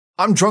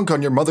I'm drunk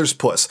on your mother's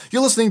puss.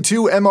 You're listening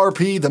to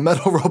MRP, the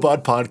Metal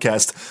Robot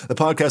Podcast, the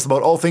podcast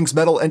about all things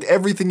metal and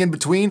everything in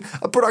between,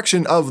 a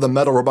production of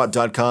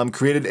themetalrobot.com,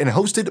 created and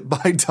hosted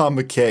by Tom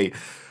McKay.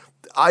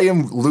 I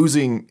am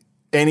losing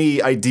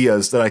any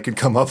ideas that I could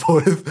come up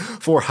with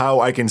for how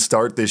I can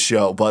start this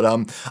show. But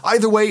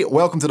either way,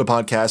 welcome to the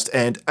podcast.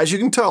 And as you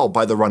can tell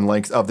by the run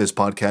length of this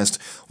podcast,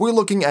 we're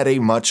looking at a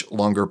much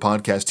longer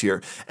podcast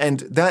here.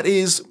 And that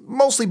is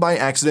mostly by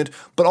accident,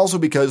 but also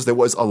because there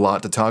was a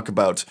lot to talk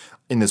about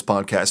in this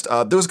podcast.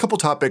 There was a couple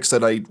topics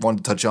that I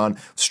wanted to touch on,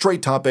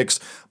 straight topics.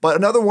 But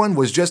another one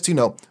was just,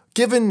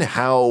 given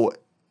how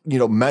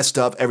messed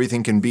up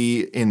everything can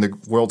be in the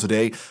world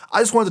today,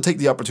 I just wanted to take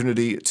the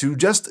opportunity to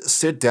just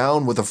sit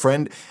down with a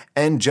friend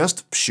and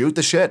just shoot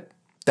the shit.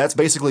 That's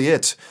basically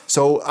it.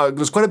 So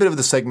there's quite a bit of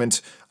the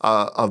segment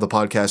of the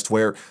podcast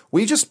where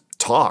we just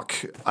talk.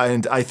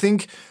 And I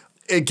think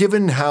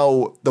given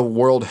how the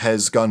world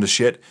has gone to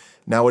shit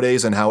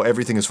nowadays and how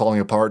everything is falling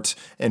apart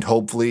and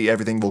hopefully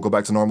everything will go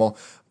back to normal,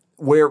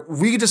 where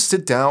we just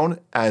sit down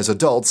as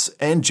adults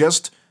and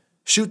just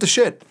shoot the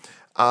shit.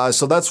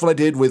 So that's what I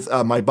did with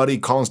my buddy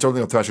Colin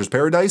Sterling of Thrasher's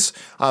Paradise.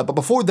 But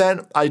before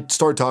that, I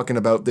started talking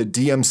about the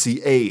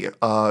DMCA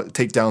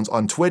takedowns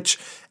on Twitch.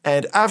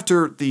 And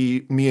after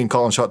me and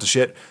Colin shot the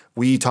shit,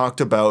 we talked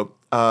about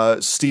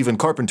Stephen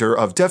Carpenter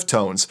of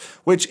Deftones,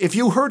 which if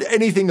you heard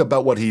anything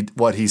about what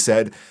he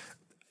said,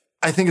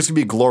 I think it's going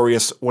to be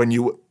glorious when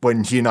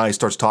he and I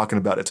starts talking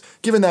about it,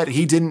 given that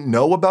he didn't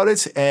know about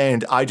it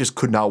and I just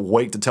could not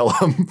wait to tell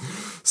him.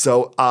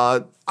 So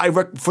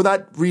for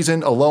that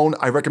reason alone,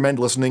 I recommend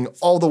listening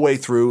all the way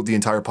through the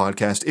entire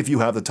podcast if you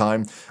have the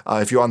time,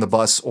 if you're on the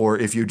bus or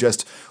if you're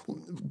just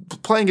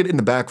playing it in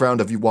the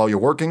background while you're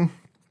working.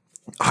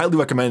 I highly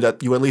recommend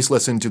that you at least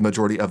listen to the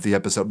majority of the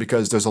episode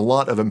because there's a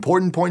lot of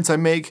important points I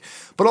make,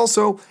 but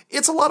also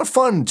it's a lot of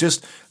fun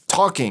just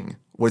talking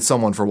with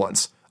someone for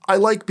once. I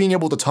like being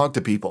able to talk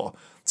to people.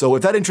 So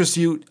if that interests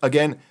you,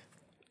 again,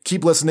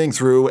 keep listening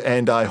through,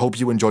 and I hope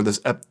you enjoyed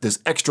this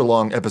extra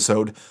long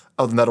episode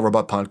of the Metal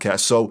Robot Podcast.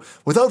 So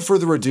without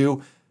further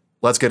ado,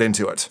 let's get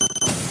into it.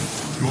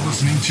 You're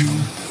listening to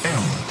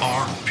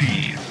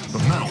MRP, the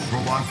Metal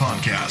Robot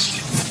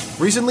Podcast.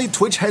 Recently,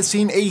 Twitch has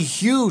seen a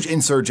huge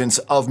insurgence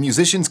of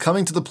musicians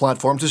coming to the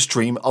platform to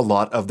stream a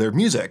lot of their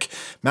music.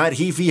 Matt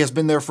Heafy has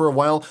been there for a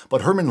while,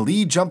 but Herman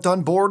Lee jumped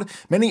on board.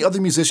 Many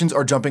other musicians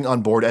are jumping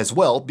on board as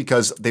well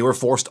because they were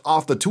forced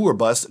off the tour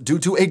bus due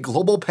to a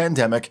global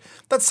pandemic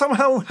that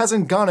somehow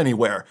hasn't gone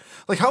anywhere.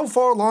 How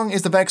far along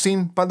is the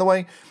vaccine, by the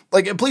way?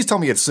 Please tell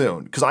me it's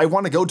soon, because I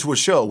want to go to a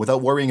show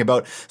without worrying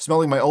about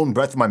smelling my own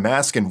breath in my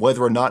mask and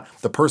whether or not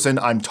the person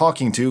I'm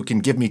talking to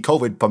can give me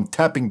COVID from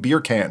tapping beer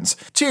cans.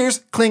 Cheers,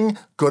 cling,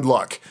 good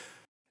luck.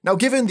 Now,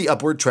 given the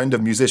upward trend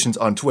of musicians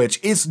on Twitch,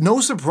 it's no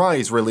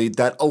surprise, really,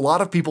 that a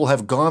lot of people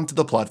have gone to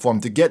the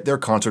platform to get their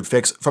concert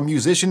fix from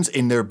musicians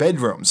in their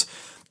bedrooms.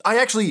 I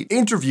actually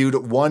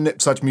interviewed one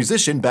such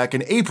musician back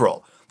in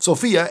April.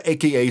 Sophia,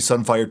 aka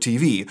Sunfire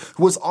TV,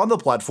 who was on the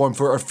platform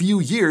for a few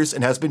years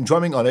and has been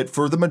drumming on it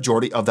for the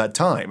majority of that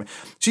time.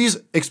 She's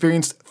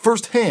experienced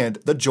firsthand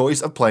the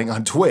joys of playing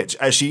on Twitch,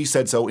 as she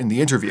said so in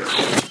the interview.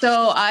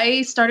 So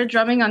I started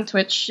drumming on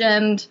Twitch,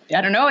 and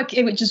I don't know,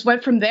 it just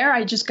went from there.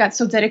 I just got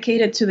so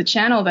dedicated to the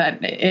channel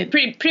that it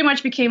pretty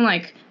much became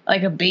like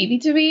a baby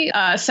to me,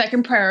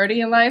 second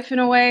priority in life in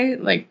a way.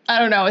 I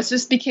don't know, it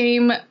just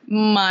became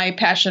my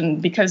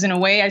passion because in a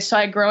way I saw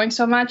it growing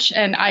so much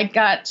and I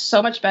got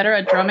so much better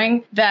at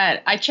drumming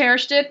that I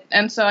cherished it.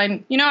 And so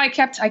I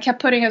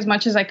kept putting as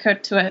much as I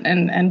could to it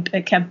and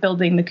it kept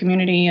building the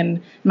community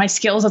and my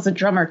skills as a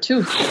drummer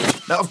too.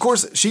 Now, of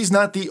course, she's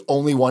not the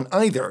only one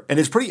either, and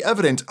it's pretty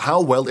evident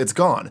how well it's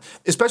gone,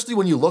 especially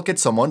when you look at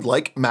someone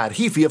like Matt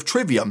Heafy of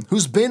Trivium,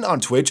 who's been on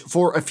Twitch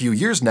for a few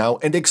years now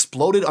and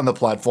exploded on the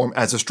platform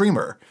as a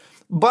streamer.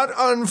 But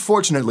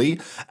unfortunately,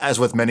 as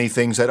with many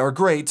things that are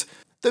great,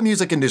 the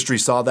music industry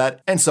saw that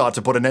and sought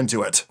to put an end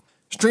to it.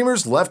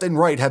 Streamers left and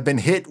right have been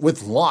hit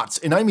with lots,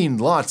 and I mean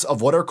lots,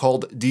 of what are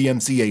called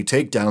DMCA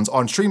takedowns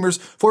on streamers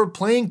for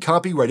playing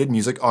copyrighted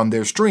music on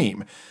their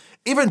stream.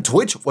 Even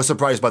Twitch was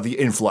surprised by the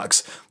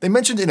influx. They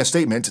mentioned in a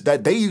statement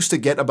that they used to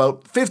get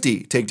about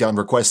 50 takedown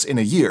requests in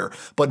a year,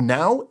 but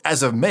now,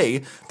 as of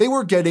May, they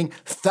were getting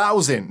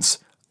thousands.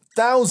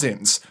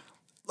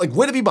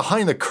 Way to be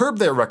behind the curb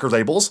there, record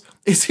labels.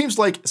 It seems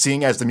like,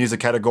 seeing as the music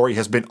category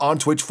has been on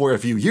Twitch for a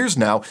few years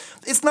now,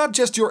 it's not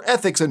just your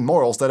ethics and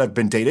morals that have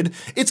been dated,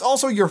 it's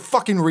also your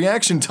fucking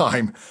reaction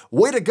time.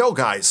 Way to go,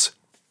 guys.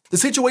 The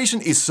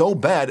situation is so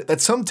bad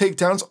that some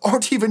takedowns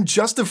aren't even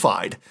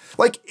justified,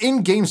 like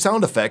in-game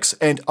sound effects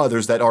and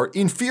others that are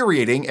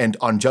infuriating and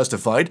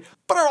unjustified,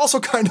 but are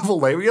also kind of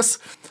hilarious.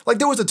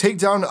 There was a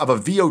takedown of a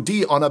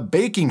VOD on a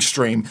baking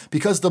stream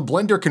because the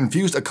Blender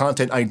confused a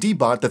Content ID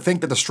bot to think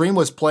that the stream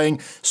was playing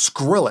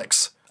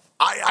Skrillex.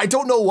 I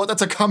don't know what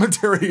that's a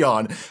commentary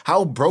on,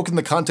 how broken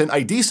the Content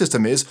ID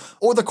system is,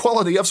 or the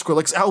quality of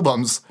Skrillex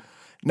albums.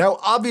 Now,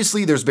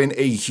 obviously, there's been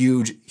a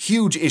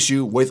huge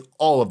issue with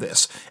all of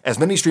this, as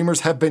many streamers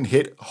have been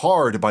hit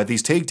hard by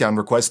these takedown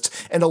requests,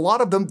 and a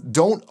lot of them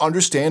don't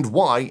understand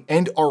why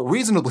and are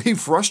reasonably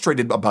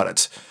frustrated about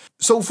it.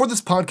 So for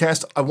this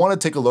podcast, I want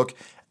to take a look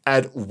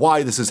at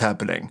why this is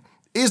happening.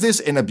 Is this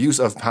an abuse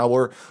of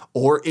power,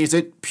 or is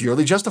it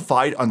purely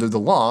justified under the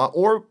law,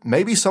 or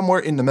maybe somewhere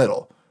in the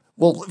middle?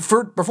 Well,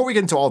 before we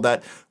get into all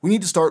that, we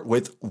need to start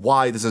with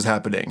why this is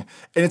happening.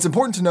 And it's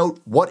important to note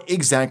what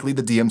exactly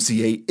the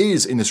DMCA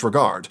is in this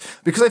regard,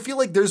 because I feel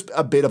like there's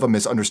a bit of a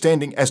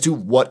misunderstanding as to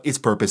what its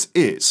purpose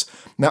is.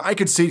 Now, I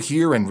could sit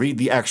here and read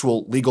the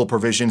actual legal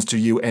provisions to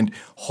you and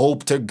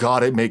hope to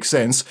God it makes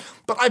sense,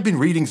 but I've been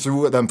reading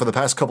through them for the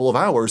past couple of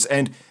hours,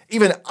 and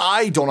even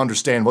I don't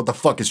understand what the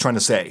fuck it's trying to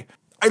say.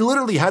 I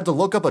literally had to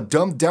look up a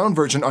dumbed down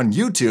version on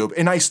YouTube,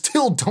 and I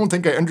still don't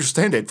think I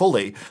understand it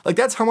fully. Like,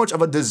 that's how much of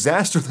a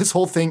disaster this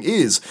whole thing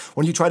is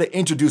when you try to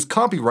introduce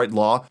copyright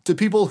law to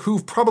people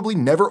who've probably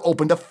never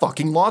opened a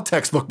fucking law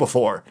textbook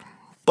before.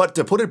 But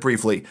to put it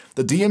briefly,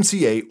 the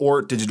DMCA,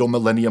 or Digital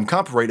Millennium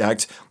Copyright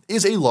Act,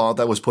 is a law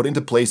that was put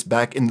into place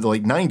back in the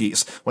late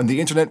 90s, when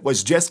the internet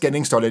was just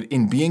getting started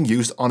in being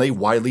used on a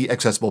widely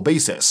accessible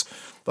basis.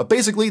 But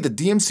basically, the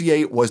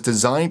DMCA was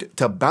designed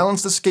to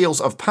balance the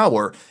scales of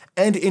power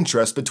and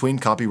interest between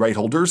copyright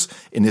holders,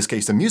 in this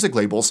case the music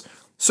labels,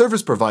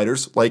 service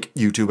providers like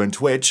YouTube and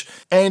Twitch,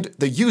 and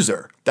the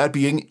user, that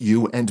being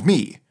you and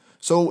me.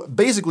 So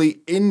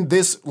basically, in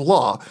this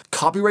law,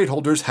 copyright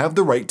holders have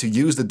the right to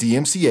use the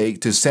DMCA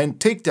to send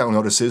takedown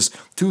notices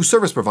to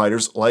service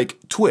providers like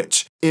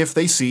Twitch if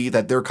they see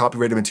that their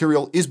copyrighted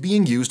material is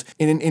being used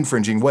in an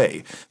infringing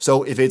way.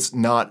 So if it's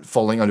not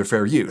falling under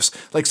fair use.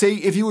 Like, say,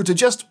 if you were to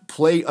just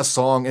play a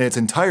song in its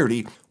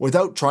entirety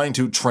without trying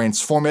to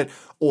transform it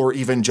or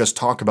even just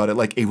talk about it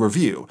like a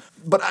review.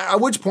 But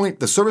at which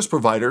point, the service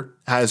provider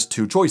has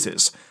two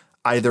choices.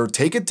 Either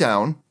take it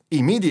down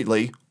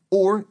immediately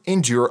or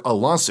endure a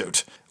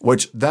lawsuit,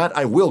 which that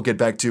I will get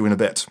back to in a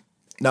bit.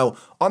 Now,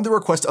 on the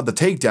request of the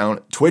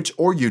takedown, Twitch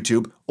or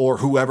YouTube, or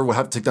whoever will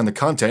have to take down the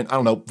content, I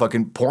don't know,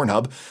 fucking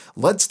Pornhub,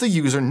 lets the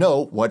user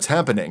know what's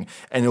happening,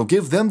 and it'll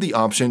give them the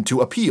option to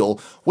appeal,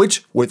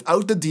 which,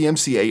 without the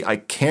DMCA, I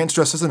can't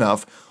stress this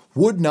enough,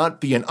 would not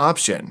be an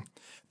option.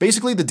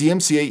 Basically, the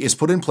DMCA is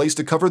put in place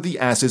to cover the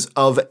asses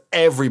of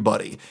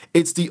everybody.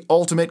 It's the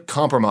ultimate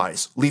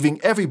compromise, leaving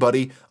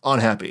everybody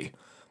unhappy.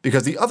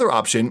 Because the other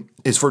option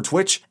is for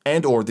Twitch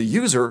and or the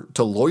user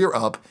to lawyer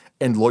up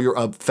and lawyer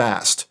up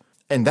fast.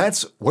 And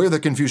that's where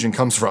the confusion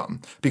comes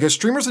from, because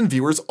streamers and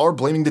viewers are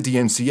blaming the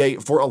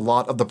DMCA for a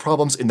lot of the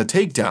problems in the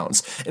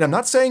takedowns. And I'm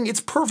not saying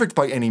it's perfect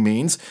by any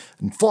means,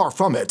 far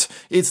from it.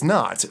 It's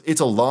not.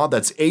 It's a law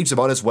that's aged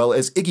about as well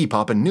as Iggy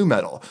Pop and nu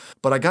metal.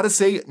 But I gotta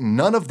say,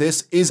 none of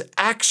this is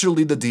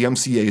actually the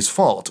DMCA's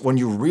fault when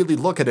you really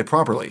look at it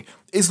properly.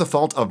 It's the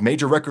fault of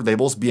major record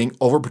labels being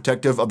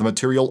overprotective of the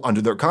material under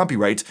their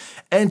copyright,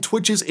 and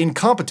Twitch's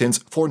incompetence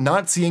for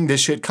not seeing this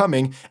shit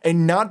coming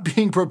and not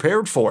being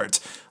prepared for it.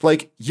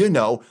 Like,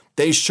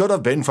 they should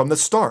have been from the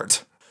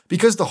start.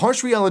 Because the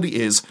harsh reality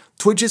is,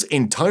 Twitch's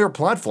entire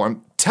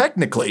platform,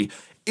 technically,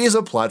 is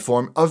a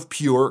platform of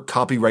pure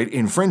copyright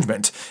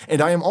infringement,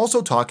 and I am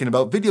also talking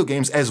about video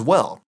games as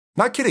well.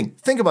 Not kidding,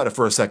 think about it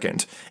for a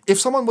second. If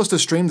someone was to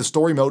stream the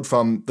story mode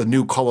from the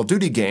new Call of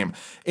Duty game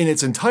in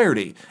its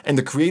entirety, and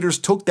the creators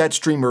took that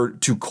streamer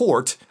to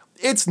court,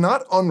 it's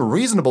not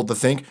unreasonable to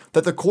think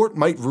that the court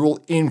might rule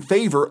in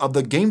favor of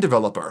the game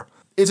developer.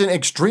 It's an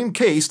extreme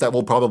case that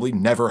will probably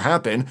never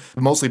happen,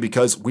 mostly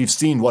because we've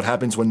seen what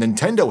happens when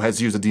Nintendo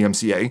has used the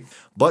DMCA,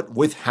 but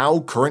with how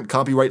current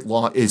copyright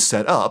law is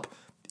set up,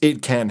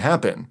 it can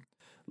happen.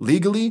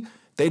 Legally,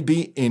 they'd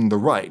be in the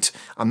right.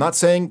 I'm not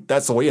saying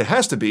that's the way it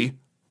has to be,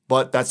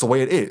 but that's the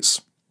way it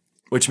is.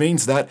 Which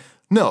means that,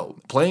 no,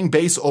 playing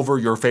bass over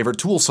your favorite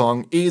Tool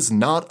song is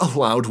not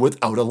allowed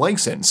without a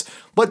license.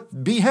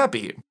 But be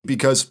happy,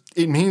 because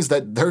it means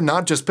that they're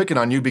not just picking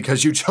on you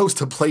because you chose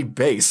to play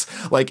bass.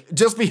 Like,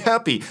 just be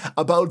happy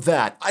about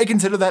that. I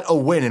consider that a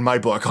win in my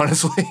book,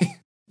 honestly.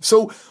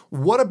 So,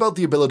 what about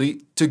the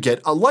ability to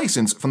get a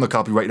license from the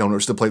copyright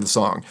owners to play the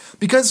song?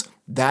 Because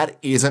that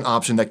is an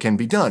option that can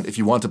be done. If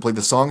you want to play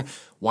the song,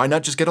 why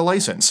not just get a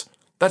license?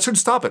 That should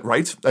stop it,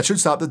 right? That should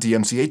stop the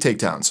DMCA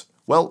takedowns.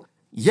 Well,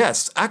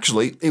 yes,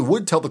 actually, it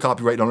would tell the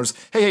copyright owners,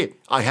 hey,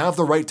 I have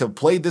the right to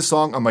play this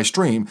song on my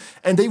stream,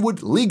 and they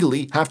would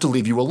legally have to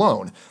leave you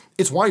alone.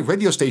 It's why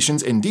radio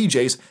stations and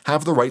DJs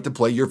have the right to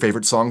play your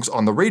favorite songs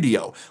on the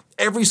radio.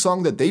 Every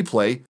song that they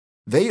play,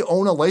 they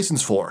own a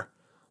license for.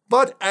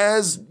 But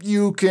as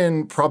you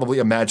can probably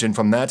imagine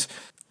from that,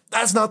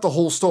 that's not the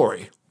whole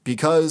story.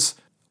 Because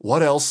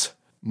what else?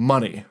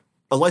 Money.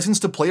 A license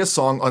to play a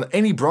song on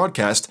any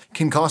broadcast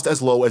can cost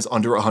as low as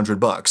under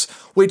 $100,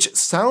 which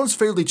sounds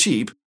fairly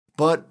cheap,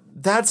 but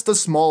that's the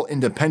small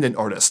independent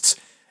artists.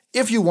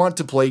 If you want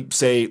to play,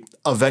 say,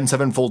 Avenged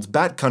Sevenfold's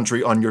Bat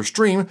Country on your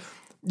stream,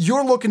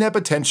 you're looking at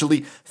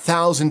potentially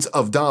thousands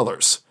of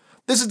dollars.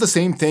 This is the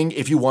same thing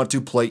if you want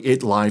to play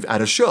it live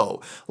at a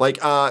show. Like,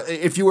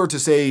 if you were to,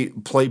 say,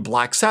 play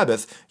Black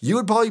Sabbath, you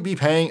would probably be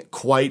paying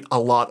quite a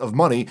lot of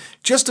money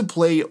just to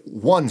play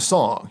one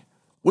song,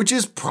 which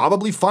is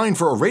probably fine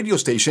for a radio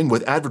station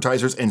with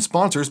advertisers and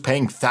sponsors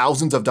paying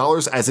thousands of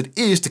dollars as it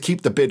is to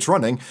keep the bitch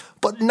running,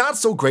 but not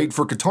so great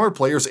for guitar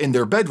players in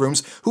their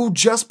bedrooms who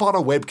just bought a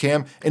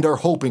webcam and are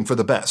hoping for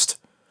the best.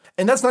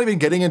 And that's not even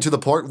getting into the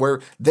part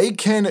where they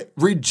can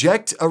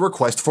reject a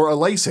request for a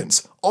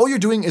license. All you're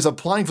doing is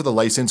applying for the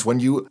license when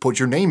you put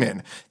your name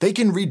in. They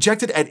can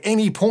reject it at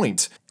any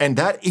point, and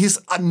that is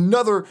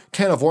another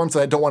can of worms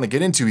that I don't want to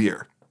get into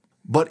here.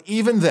 But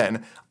even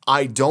then,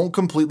 I don't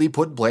completely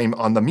put blame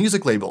on the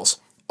music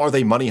labels. Are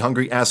they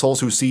money-hungry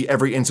assholes who see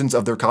every instance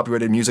of their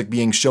copyrighted music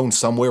being shown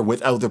somewhere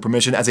without their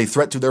permission as a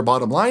threat to their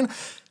bottom line?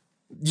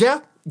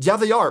 Yeah,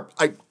 they are.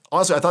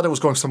 Honestly, I thought I was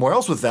going somewhere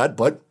else with that,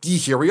 but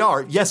here we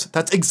are. Yes,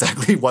 that's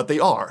exactly what they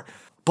are.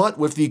 But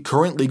with the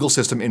current legal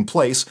system in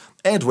place,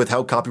 and with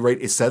how copyright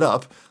is set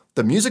up,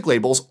 the music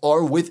labels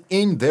are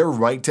within their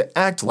right to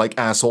act like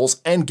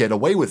assholes and get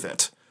away with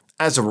it.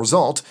 As a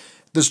result,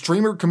 the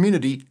streamer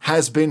community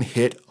has been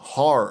hit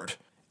hard,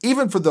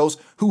 even for those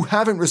who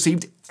haven't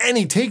received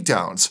any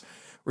takedowns.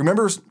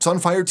 Remember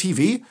Sunfire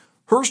TV?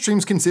 Her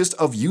streams consist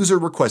of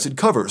user-requested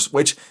covers,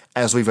 which,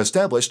 as we've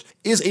established,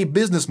 is a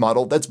business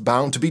model that's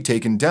bound to be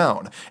taken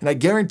down. And I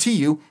guarantee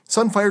you,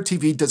 Sunfire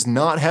TV does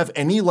not have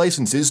any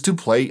licenses to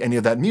play any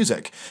of that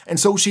music. And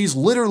so she's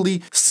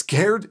literally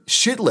scared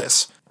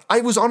shitless. I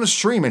was on a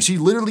stream and she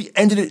literally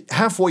ended it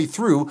halfway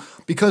through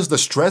because the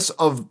stress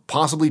of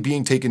possibly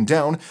being taken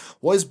down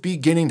was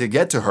beginning to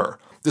get to her,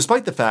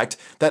 despite the fact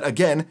that,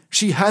 again,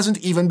 she hasn't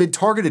even been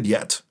targeted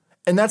yet.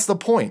 And that's the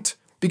point.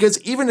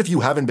 Because even if you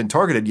haven't been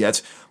targeted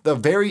yet, the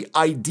very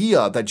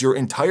idea that your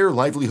entire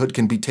livelihood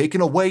can be taken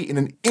away in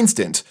an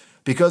instant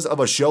because of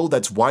a show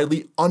that's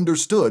widely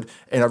understood,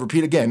 and I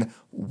repeat again,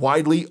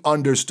 widely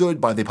understood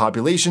by the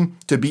population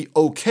to be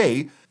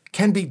okay,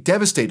 can be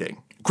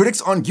devastating.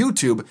 Critics on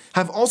YouTube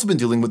have also been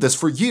dealing with this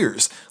for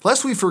years,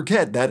 lest we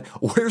forget that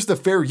Where's the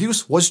Fair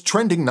Use was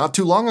trending not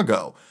too long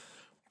ago.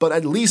 But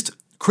at least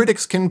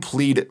critics can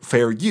plead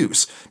fair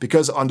use,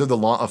 because under the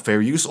law of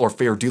fair use, or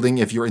fair dealing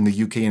if you're in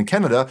the UK and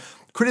Canada,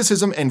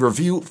 criticism and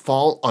review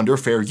fall under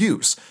fair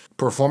use.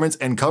 Performance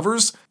and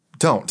covers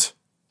don't.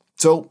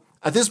 So,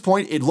 at this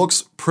point, it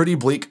looks pretty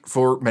bleak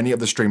for many of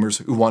the streamers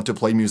who want to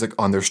play music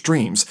on their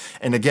streams.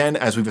 And again,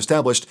 as we've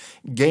established,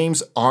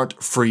 games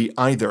aren't free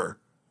either.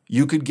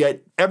 You could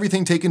get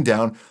everything taken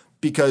down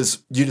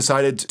because you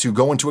decided to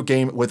go into a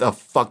game with a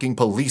fucking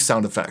police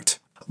sound effect.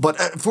 But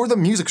for the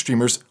music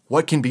streamers,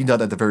 what can be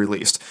done at the very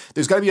least?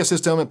 There's got to be a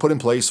system put in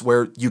place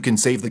where you can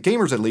save the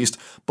gamers at least,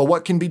 but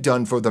what can be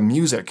done for the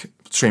music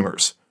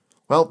streamers?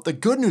 Well, the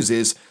good news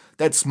is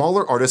that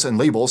smaller artists and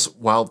labels,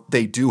 while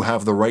they do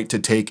have the right to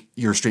take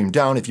your stream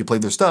down if you play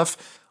their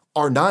stuff,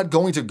 are not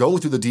going to go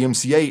through the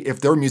DMCA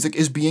if their music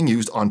is being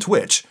used on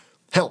Twitch.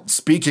 Hell,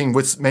 speaking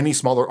with many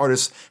smaller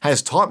artists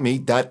has taught me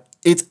that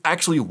it's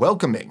actually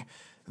welcoming.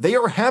 They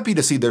are happy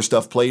to see their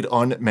stuff played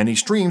on many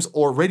streams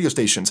or radio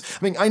stations.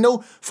 I mean, I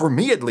know, for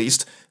me at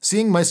least,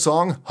 seeing my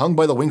song Hung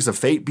by the Wings of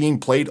Fate being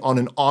played on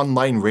an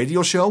online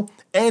radio show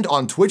and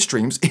on Twitch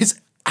streams is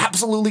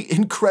absolutely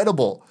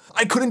incredible.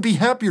 I couldn't be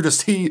happier to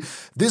see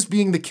this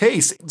being the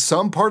case.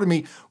 Some part of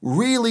me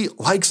really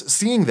likes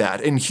seeing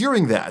that and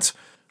hearing that.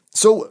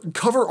 So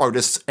cover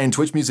artists and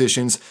Twitch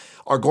musicians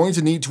are going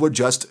to need to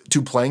adjust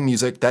to playing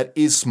music that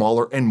is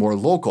smaller and more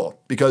local,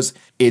 because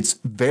it's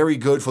very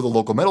good for the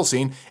local metal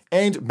scene,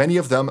 and many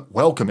of them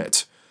welcome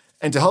it.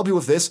 And to help you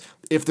with this,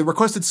 if the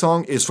requested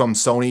song is from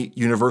Sony,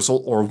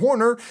 Universal, or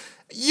Warner,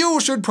 you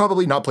should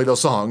probably not play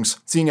those songs,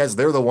 seeing as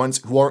they're the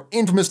ones who are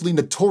infamously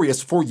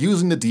notorious for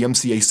using the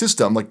DMCA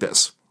system like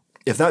this.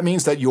 If that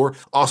means that your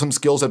awesome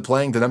skills at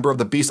playing The Number of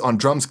the Beast on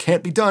drums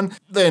can't be done,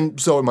 then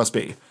so it must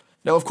be.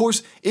 Now, of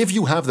course, if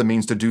you have the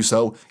means to do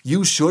so,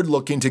 you should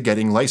look into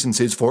getting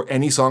licenses for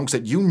any songs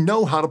that you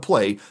know how to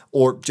play,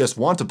 or just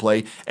want to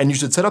play, and you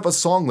should set up a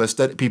song list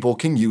that people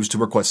can use to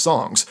request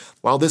songs.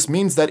 While this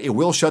means that it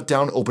will shut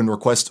down open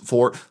requests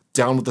for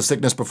Down with the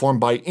Sickness performed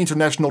by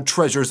international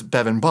treasures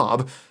Bev and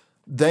Bob,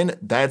 then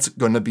that's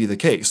going to be the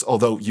case,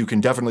 although you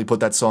can definitely put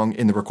that song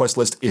in the request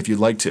list if you'd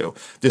like to.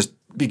 Just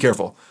be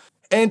careful.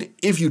 And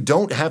if you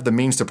don't have the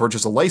means to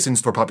purchase a license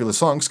for popular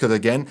songs, because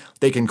again,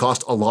 they can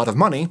cost a lot of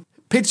money,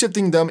 pitch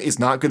shifting them is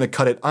not going to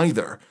cut it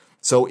either.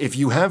 So if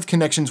you have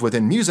connections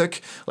within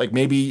music, like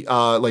maybe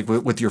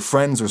with your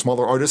friends or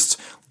smaller artists,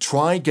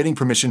 try getting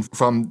permission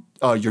from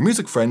your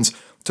music friends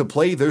to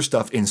play their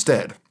stuff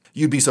instead.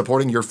 You'd be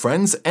supporting your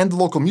friends and the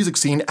local music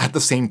scene at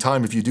the same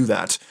time if you do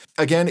that.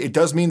 Again, it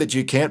does mean that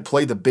you can't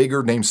play the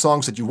bigger name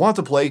songs that you want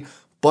to play,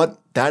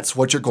 but that's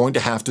what you're going to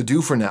have to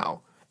do for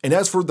now. And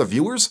as for the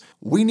viewers,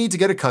 we need to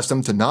get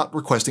accustomed to not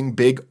requesting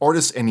big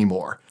artists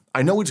anymore.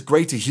 I know it's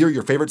great to hear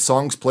your favorite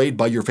songs played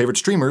by your favorite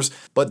streamers,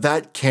 but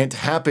that can't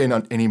happen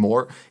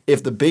anymore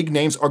if the big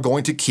names are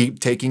going to keep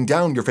taking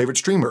down your favorite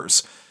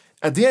streamers.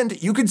 At the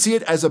end, you can see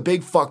it as a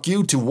big fuck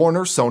you to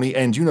Warner, Sony,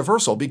 and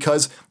Universal,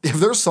 because if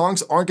their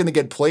songs aren't going to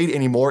get played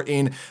anymore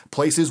in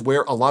places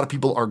where a lot of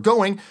people are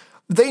going,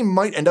 they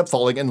might end up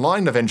falling in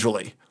line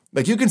eventually.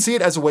 Like, you can see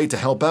it as a way to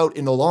help out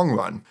in the long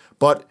run.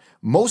 But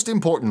most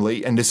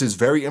importantly, and this is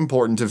very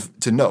important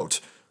to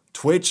note,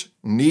 Twitch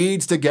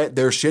needs to get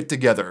their shit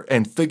together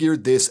and figure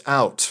this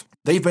out.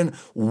 They've been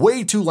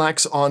way too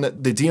lax on the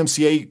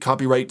DMCA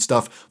copyright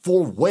stuff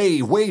for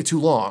way, way too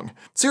long.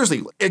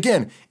 Seriously,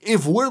 again,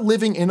 if we're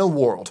living in a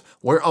world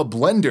where a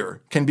blender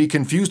can be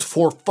confused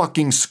for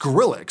fucking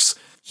Skrillex,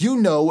 you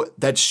know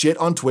that shit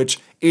on Twitch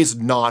is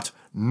not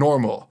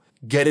normal.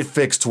 Get it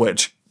fixed,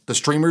 Twitch. The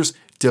streamers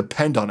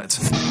depend on it.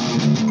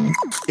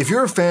 If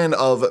you're a fan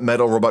of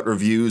Metal Robot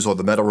Reviews or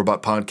the Metal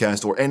Robot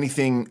Podcast or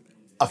anything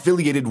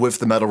affiliated with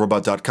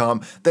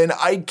themetalrobot.com, then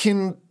I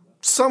can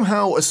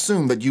somehow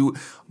assume that you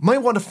might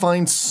want to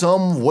find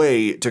some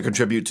way to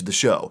contribute to the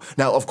show.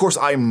 Now, of course,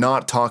 I'm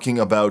not talking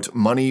about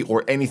money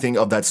or anything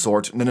of that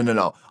sort.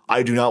 No.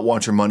 I do not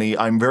want your money.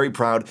 I'm very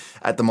proud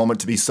at the moment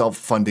to be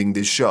self-funding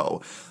this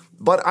show.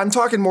 But I'm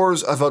talking more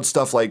about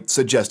stuff like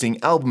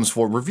suggesting albums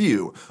for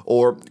review,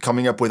 or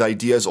coming up with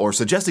ideas or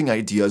suggesting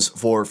ideas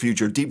for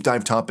future deep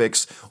dive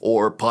topics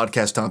or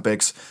podcast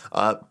topics,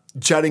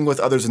 chatting with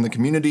others in the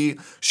community,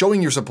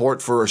 showing your support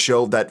for a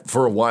show that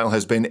for a while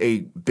has been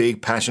a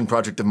big passion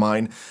project of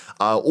mine,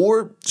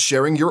 or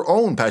sharing your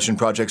own passion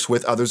projects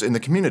with others in the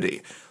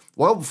community.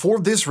 Well, for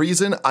this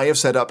reason, I have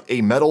set up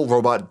a Metal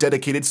Robot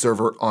dedicated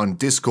server on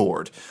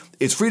Discord.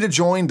 It's free to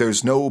join,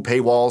 there's no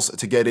paywalls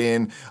to get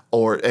in,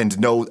 and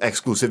no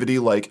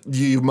exclusivity, like,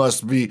 you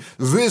must be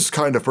this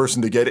kind of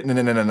person to get it.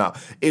 No.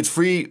 It's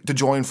free to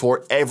join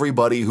for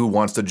everybody who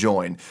wants to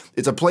join.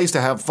 It's a place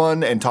to have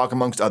fun and talk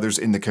amongst others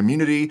in the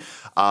community,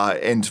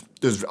 and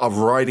there's a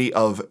variety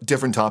of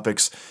different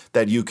topics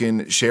that you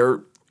can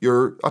share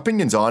your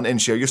opinions on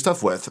and share your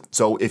stuff with.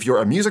 So if you're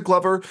a music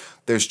lover,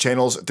 there's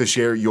channels to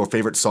share your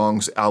favorite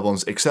songs,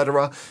 albums,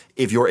 etc.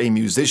 If you're a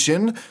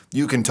musician,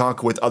 you can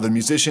talk with other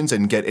musicians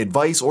and get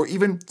advice or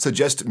even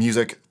suggest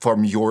music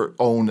from your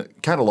own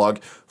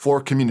catalog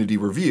for community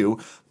review.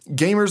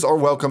 Gamers are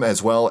welcome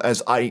as well,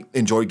 as I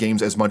enjoy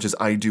games as much as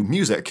I do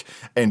music.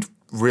 And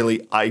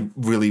I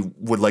really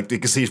would like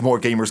to see more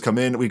gamers come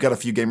in. We've got a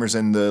few gamers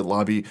in the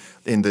lobby,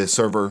 in the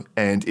server,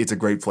 and it's a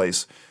great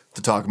place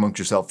to talk amongst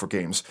yourself for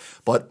games.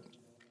 But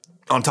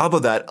on top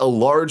of that, a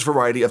large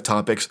variety of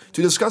topics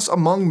to discuss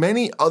among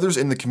many others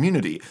in the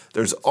community.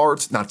 There's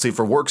art, not safe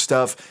for work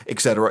stuff,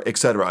 etc.,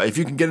 etc. If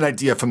you can get an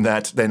idea from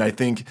that, then I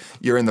think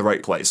you're in the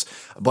right place.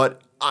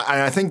 But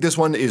I think this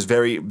one is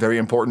very, very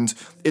important.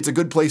 It's a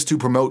good place to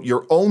promote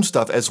your own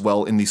stuff as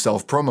well in the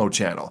self-promo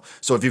channel.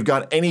 So if you've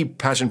got any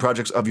passion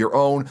projects of your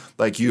own,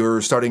 like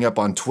you're starting up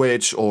on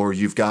Twitch, or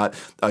you've got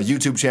a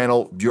YouTube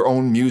channel, your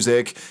own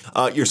music,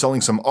 you're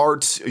selling some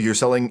art, you're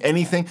selling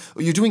anything,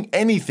 or you're doing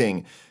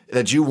anything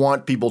that you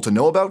want people to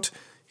know about,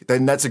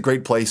 then that's a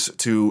great place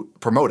to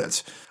promote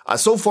it.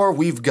 So far,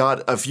 we've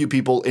got a few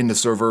people in the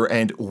server,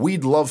 and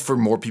we'd love for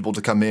more people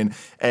to come in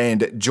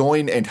and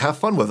join and have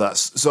fun with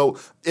us. So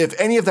if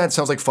any of that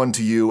sounds like fun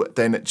to you,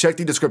 then check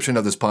the description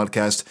of this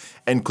podcast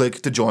and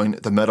click to join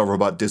the Metal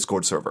Robot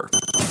Discord server.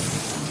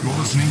 You're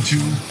listening to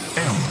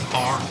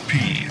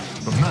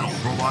MRP, the Metal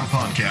Robot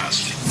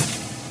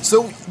Podcast.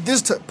 So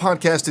this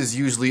podcast is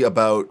usually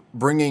about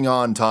bringing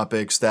on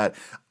topics that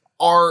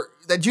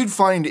you'd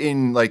find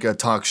in like a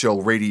talk show,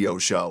 radio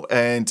show,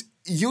 and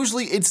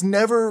usually it's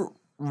never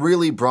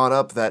really brought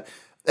up that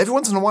every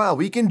once in a while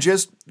we can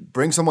just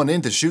bring someone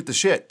in to shoot the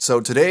shit.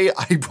 So today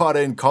I brought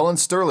in Colin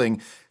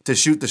Sterling to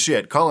shoot the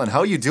shit. Colin,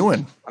 how you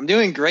doing? I'm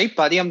doing great,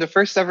 buddy. I'm the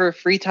first ever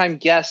free time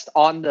guest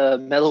on the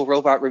Metal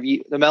Robot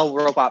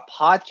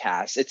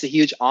Podcast. It's a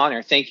huge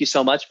honor. Thank you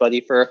so much,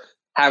 buddy, for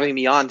having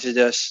me on to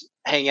just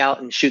hang out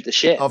and shoot the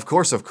shit. Of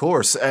course.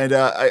 And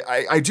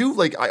I do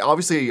like,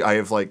 obviously I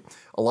have like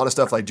a lot of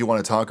stuff I do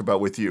want to talk about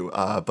with you.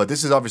 But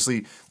this is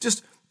obviously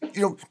just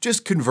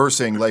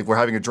conversing, like we're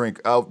having a drink.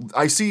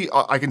 I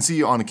can see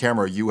you on the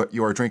camera.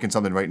 You are drinking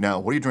something right now.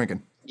 What are you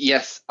drinking?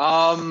 Yes.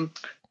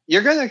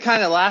 You're going to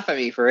kind of laugh at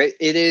me for it.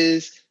 It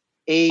is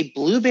a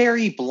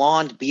blueberry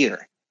blonde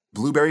beer.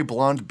 Blueberry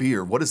blonde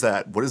beer. What is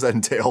that? What does that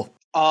entail?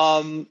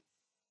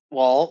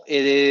 Well,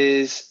 it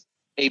is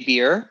a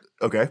beer.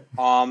 Okay.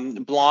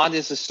 Blonde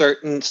is a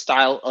certain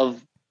style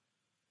of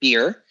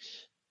beer,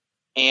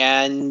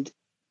 and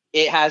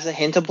it has a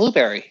hint of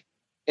blueberry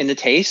in the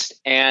taste.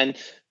 And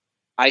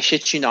I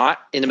shit you not,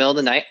 in the middle of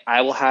the night,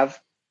 I will have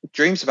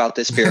dreams about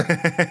this beer.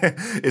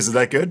 Is it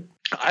that good?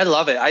 I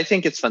love it. I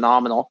think it's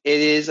phenomenal.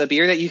 It is a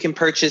beer that you can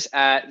purchase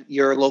at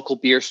your local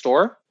beer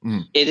store.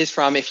 It is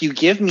from, if you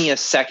give me a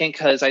second,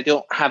 because I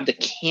don't have the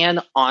can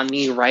on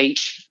me right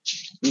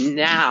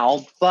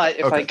now, but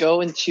if I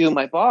go into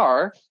my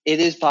bar,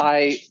 it is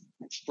by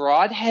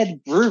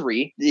Broadhead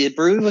Brewery. The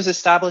brewery was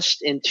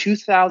established in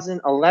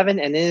 2011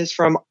 and it is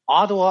from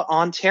Ottawa,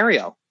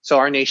 Ontario. So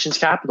our nation's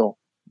capital.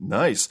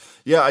 Nice.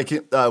 Yeah, I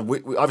can.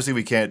 Obviously,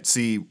 we can't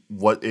see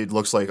what it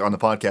looks like on the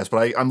podcast,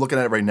 but I'm looking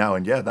at it right now,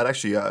 and yeah, that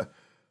actually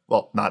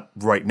Well, not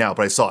right now,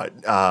 but I saw it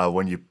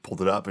when you pulled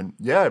it up, and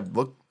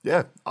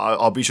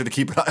I'll be sure to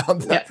keep an eye on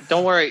that. Yeah,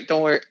 don't worry.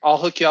 I'll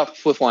hook you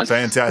up with one.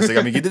 Fantastic.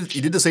 I mean, you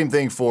did the same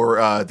thing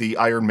for the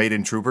Iron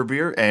Maiden Trooper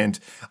beer, and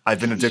I've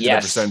been addicted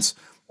ever since.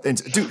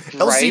 And dude,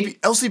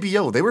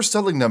 LCBO, they were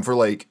selling them for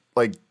like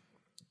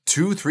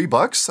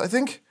 $2-3, I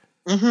think.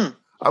 Mm-hmm.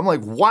 I'm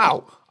like,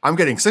 wow, I'm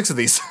getting 6 of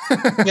these.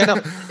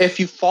 If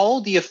you follow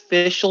the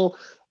official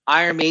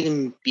Iron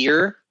Maiden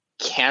Beer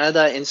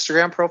Canada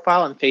Instagram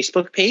profile and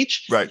Facebook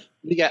page, right,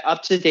 you get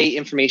up-to-date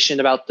information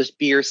about the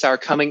beers that are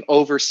coming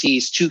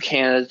overseas to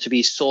Canada to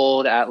be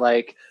sold at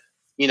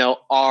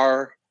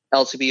our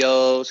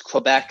LCBOs,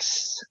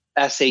 Quebec's,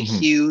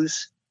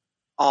 SAQs.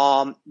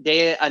 Mm-hmm.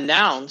 They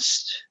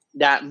announced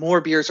that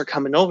more beers are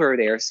coming over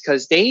there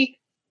because they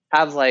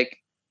have like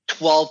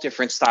 12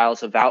 different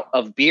styles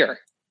of beer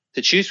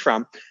to choose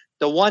from.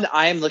 The one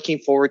I am looking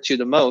forward to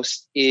the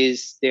most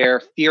is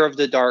their Fear of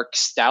the Dark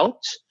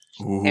Stout.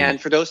 Ooh.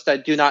 And for those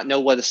that do not know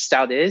what a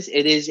stout is,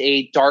 it is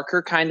a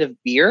darker kind of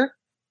beer.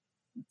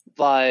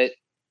 But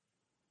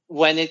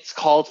when it's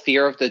called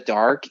Fear of the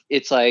Dark,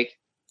 it's like,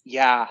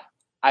 yeah,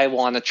 I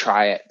want to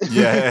try it.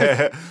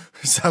 Yeah,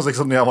 sounds like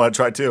something I want to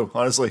try too.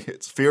 Honestly,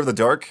 it's Fear of the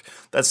Dark.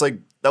 That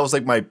was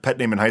like my pet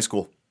name in high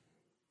school.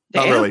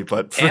 Not really,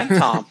 but and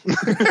Tom.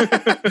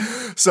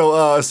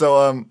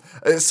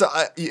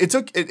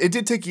 It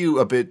did take you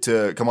a bit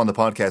to come on the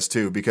podcast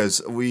too,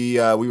 because we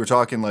were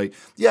talking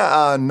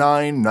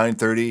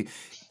 9:30,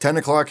 10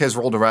 o'clock has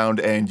rolled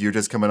around, and you're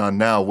just coming on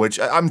now, which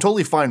I'm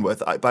totally fine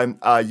with.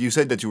 You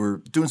said that you were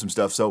doing some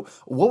stuff, so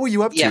what were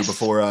you up to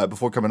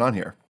before coming on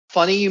here?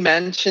 Funny you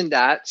mentioned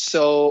that.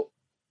 So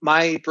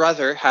my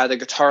brother had a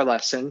guitar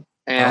lesson,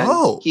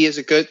 and he is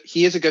a good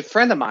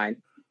friend of mine.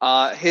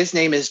 His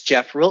name is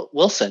Jeff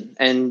Wilson.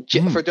 And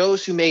for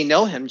those who may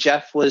know him,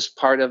 Jeff was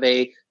part of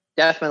a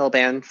death metal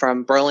band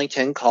from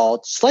Burlington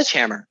called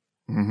Sledgehammer.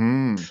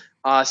 Mm-hmm.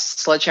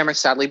 Sledgehammer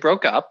sadly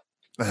broke up,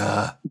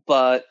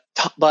 but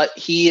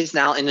he is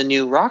now in a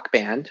new rock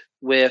band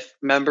with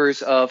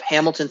members of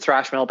Hamilton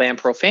thrash metal band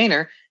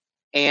Profaner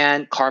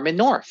and Carmen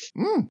North.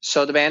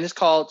 So the band is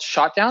called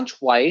Shot Down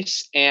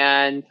Twice,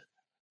 and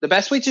the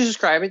best way to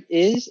describe it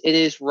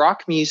is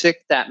rock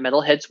music that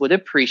metalheads would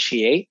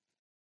appreciate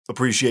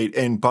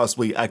and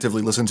possibly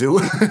actively listen to.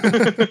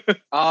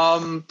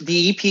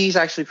 The EP is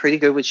actually pretty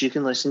good, which you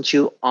can listen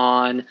to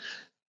on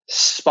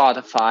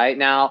Spotify.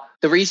 Now,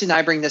 the reason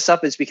I bring this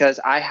up is because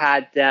I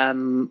had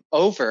them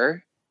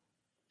over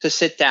to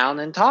sit down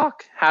and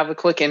talk, have a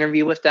quick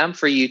interview with them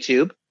for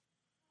YouTube,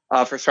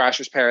 for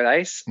Thrasher's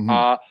Paradise.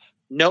 Mm-hmm.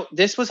 No,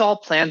 this was all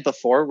planned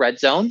before Red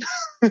Zone.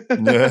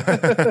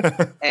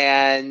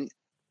 And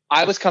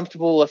I was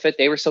comfortable with it.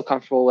 They were still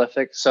comfortable with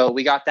it. So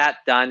we got that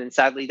done. And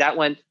sadly, that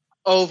went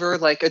over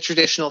like a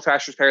traditional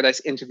Thrasher's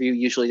Paradise interview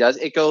usually does.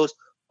 It goes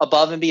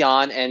above and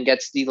beyond and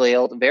gets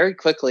derailed very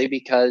quickly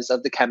because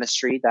of the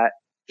chemistry that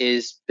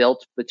is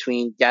built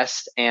between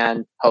guest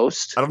and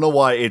host. I don't know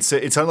why it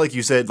sounded like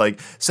you said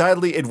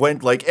sadly it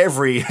went like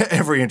every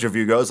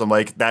interview goes. I'm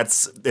like,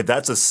 if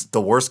that's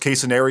the worst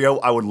case scenario,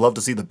 I would love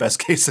to see the best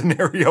case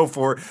scenario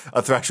for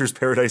a Thrasher's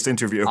Paradise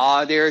interview.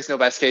 There is no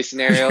best case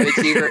scenario.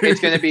 It's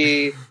going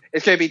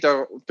to be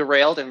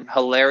derailed and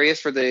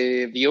hilarious for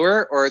the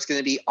viewer, or it's going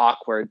to be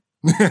awkward.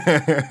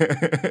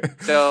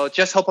 So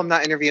just hope I'm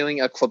not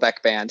interviewing a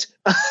Quebec band.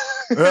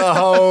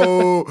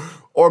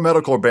 Or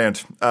metalcore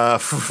band.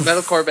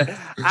 Metalcore band.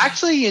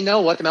 Actually, you know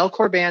what? The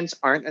metalcore bands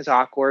aren't as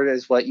awkward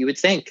as what you would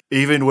think.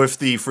 Even with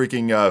the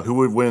freaking who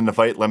would win in the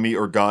fight, Lemmy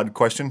or God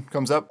question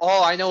comes up.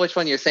 Oh, I know which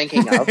one you're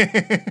thinking of.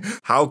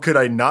 How could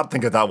I not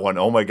think of that one?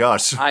 Oh my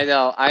gosh. I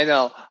know.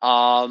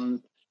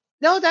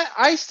 No, that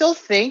I still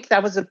think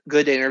that was a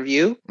good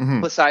interview.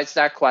 Mm-hmm. Besides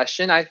that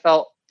question, I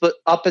felt, but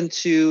up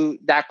into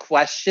that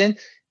question,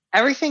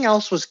 everything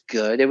else was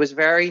good. It was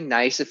very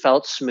nice. It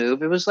felt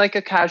smooth. It was like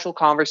a casual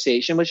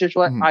conversation, which is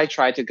what I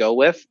tried to go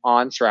with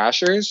on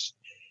Thrashers.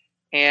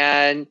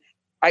 And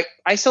I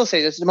still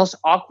say this is the most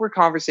awkward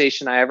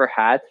conversation I ever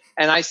had.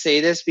 And I say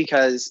this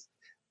because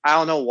I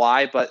don't know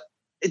why, but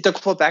the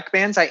Quebec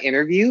bands I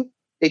interview,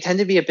 they tend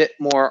to be a bit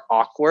more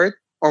awkward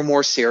or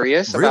more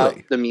serious about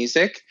the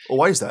music. Well,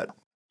 why is that?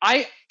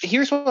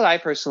 Here's what I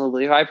personally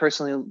believe. I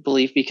personally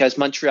believe because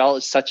Montreal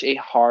is such a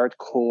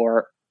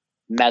hardcore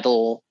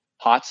metal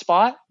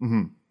hotspot,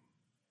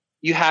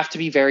 you have to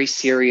be very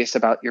serious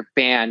about your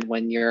band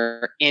when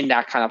you're in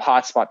that kind of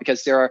hotspot,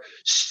 because there are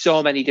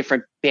so many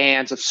different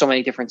bands of so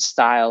many different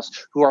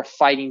styles who are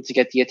fighting to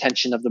get the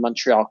attention of the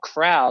Montreal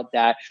crowd,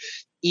 that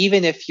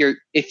even if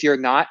you're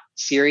not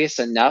serious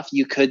enough,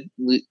 you could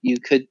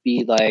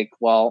be like,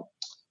 well,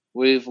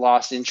 we've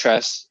lost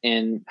interest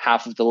in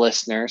half of the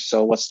listeners,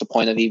 so what's the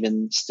point of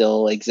even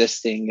still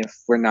existing if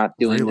we're not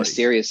doing this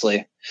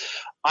seriously?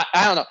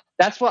 I don't know.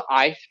 That's what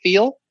I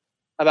feel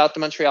about the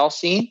Montreal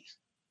scene.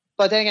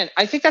 But then again,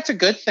 I think that's a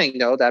good thing,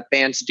 though, that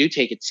bands do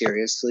take it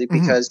seriously,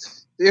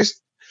 because there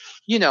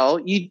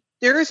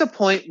is a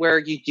point where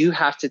you do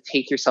have to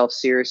take yourself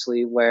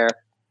seriously, where,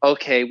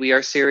 okay, we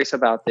are serious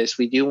about this.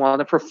 We do want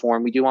to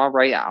perform. We do want to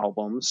write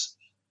albums.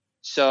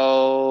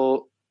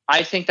 So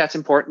I think that's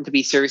important to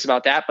be serious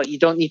about that, but you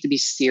don't need to be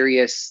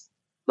serious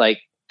like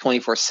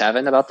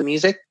 24/7 about the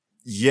music.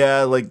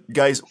 Yeah, like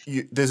guys,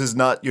 you're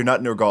not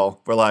Nergal.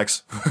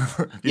 Relax.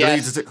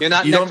 You're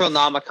not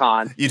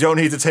Necronomicon. You don't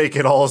need to take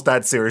it all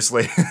that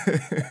seriously.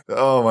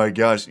 Oh my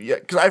gosh, yeah,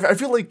 because I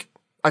feel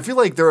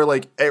like there are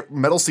like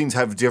metal scenes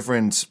have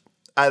different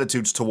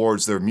attitudes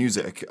towards their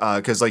music.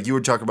 Because like you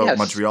were talking about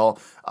Montreal.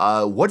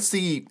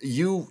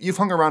 You've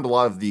hung around a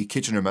lot of the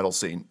Kitchener metal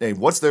scene. Hey,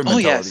 what's their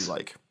mentality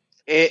like?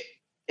 It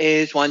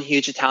is one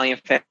huge Italian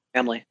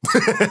family.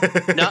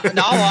 not a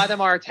lot of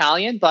them are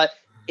Italian, but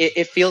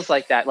it feels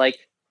like that. Like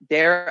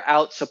they're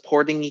out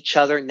supporting each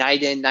other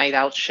night in, night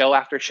out, show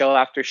after show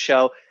after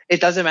show. It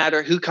doesn't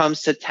matter who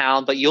comes to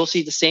town, but you'll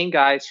see the same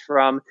guys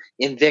from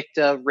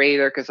Invicta,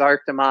 Raider,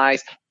 Cathartic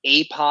Demise,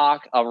 APOC,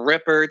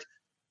 Rippard,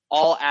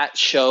 all at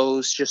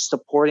shows just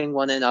supporting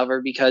one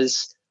another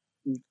because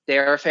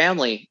they're a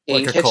family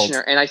in like Kitchener.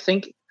 And I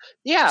think,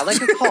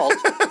 like a cult,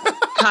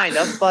 kind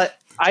of, but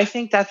I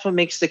think that's what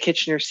makes the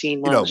Kitchener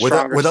scene one of the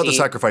stronger without the scene.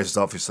 sacrifices,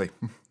 obviously.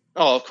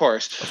 Oh, of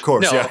course. Of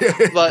course, no,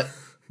 yeah.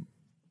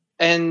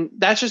 And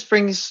that just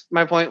brings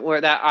my point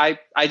where that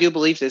I do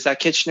believe this,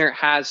 that Kitchener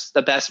has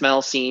the best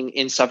metal scene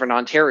in Southern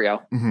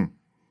Ontario.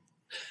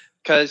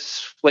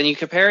 Because when you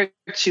compare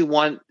it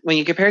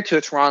to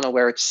a Toronto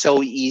where it's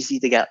so easy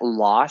to get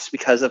lost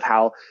because of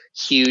how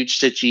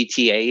huge the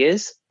GTA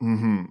is,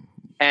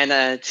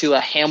 and to a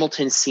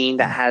Hamilton scene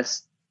that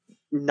has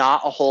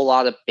not a whole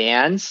lot of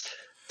bands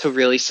to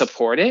really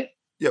support it.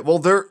 Yeah, well,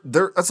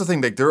 that's the thing.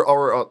 Like, there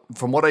are,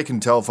 from what I can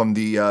tell from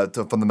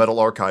the Metal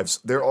Archives,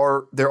 there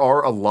are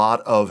a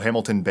lot of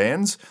Hamilton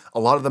bands. A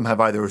lot of them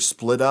have either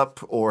split up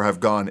or have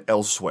gone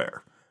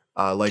elsewhere.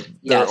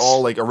 They're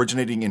all like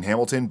originating in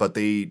Hamilton, but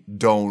they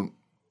don't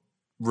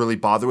really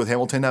bother with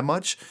Hamilton that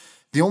much.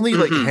 The only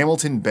like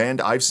Hamilton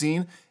band I've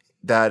seen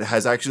that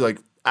has actually like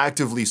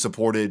actively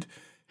supported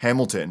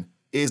Hamilton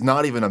is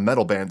not even a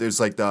metal band. There's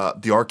like the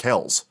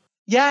Arkells.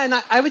 Yeah, and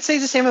I would say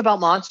the same about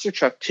Monster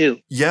Truck too.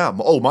 Yeah.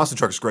 Oh, Monster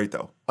Truck is great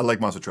though. I like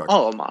Monster Truck.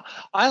 Oh,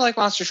 I like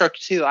Monster Truck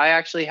too. I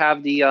actually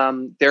have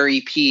their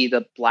EP,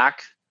 the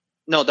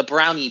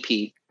brown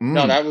EP.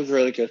 No, that was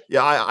really good.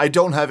 Yeah, I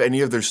don't have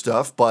any of their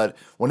stuff, but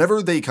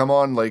whenever they come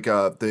on like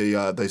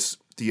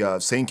the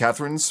St.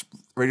 Catharines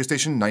radio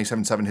station,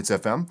 97.7 Hits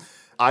FM,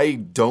 I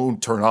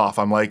don't turn off.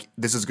 I'm like,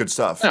 this is good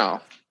stuff. No,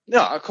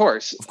 of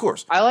course. Of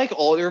course. I like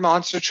older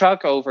Monster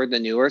Truck over the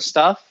newer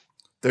stuff.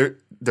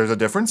 There's a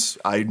difference?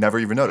 I never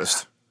even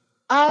noticed.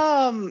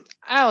 I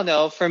don't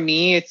know. For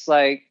me, it's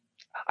like,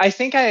 I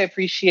think I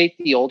appreciate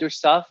the older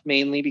stuff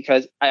mainly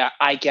because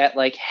I get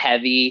like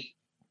heavy,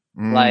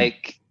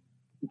 like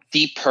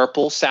Deep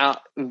Purple sound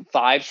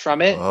vibes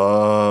from it.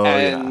 Oh,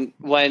 and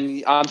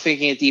when I'm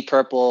thinking of Deep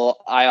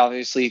Purple, I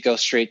obviously go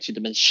straight to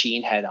the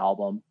Machine Head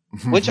album,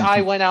 which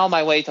I went out of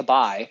my way to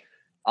buy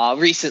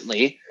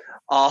recently.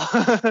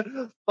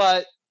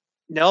 But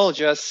no,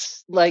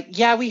 just like,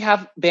 we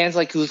have bands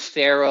like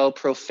Luthero,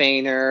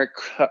 Profaner,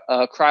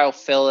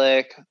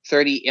 Cryophilic,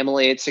 30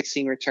 Immolated,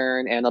 16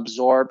 Return, and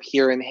Absorb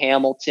here in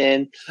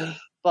Hamilton.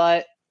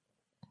 But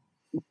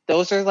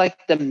those are like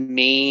the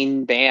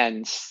main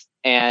bands,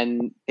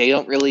 and they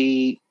don't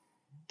really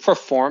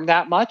perform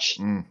that much.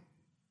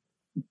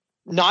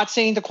 Not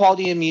saying the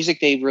quality of music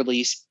they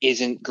release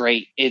isn't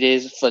great. It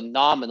is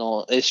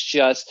phenomenal. It's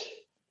just,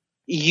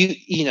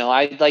 you know,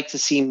 I'd like to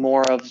see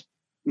more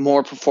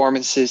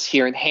performances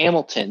here in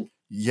Hamilton.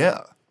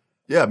 Yeah,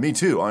 me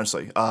too,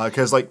 honestly.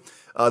 Because like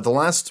the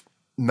last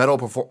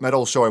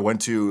metal show I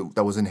went to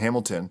that was in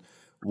Hamilton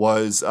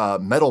was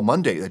Metal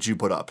Monday that you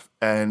put up,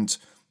 and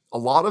a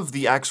lot of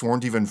the acts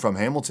weren't even from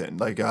Hamilton.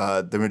 Like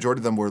the majority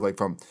of them were like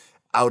from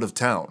out of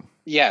town.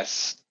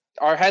 Yes,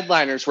 our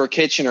headliners were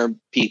Kitchener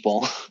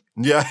people.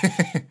 Yeah.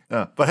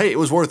 But hey, it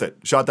was worth it.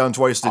 Shot Down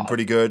Twice did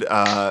pretty good.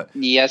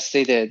 Yes,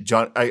 they did.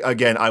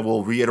 I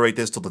will reiterate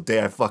this till the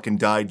day I fucking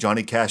die.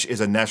 Johnny Cash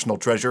is a national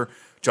treasure.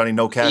 Johnny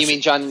No Cash. You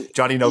mean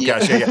Johnny No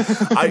Cash?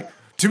 Yeah.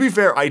 To be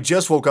fair, I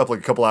just woke up like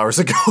a couple hours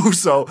ago,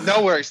 so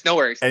no worries.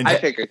 And I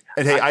figured.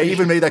 And hey, I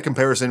even made that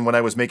comparison when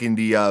I was making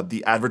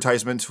the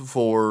advertisement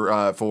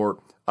for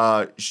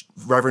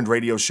Reverend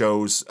Radio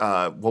shows.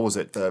 What was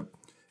it?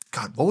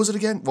 God, what was it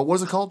again? What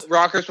was it called?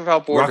 Rockers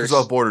Without Borders. Rockers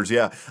Without Borders,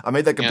 yeah. I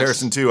made that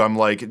comparison too. I'm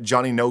like,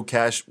 Johnny No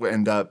Cash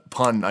and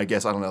Pun, I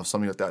guess. I don't know,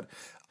 something like that.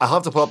 I'll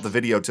have to pull up the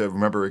video to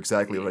remember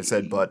exactly what I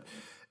said, but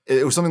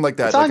it was something like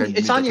that.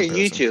 It's on your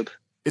YouTube.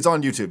 It's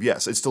on YouTube,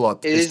 yes. It's still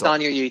up. It is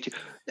on your YouTube.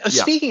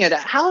 Speaking of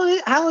that,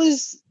 how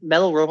is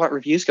Metal Robot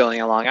Reviews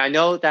going along? I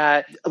know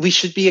that we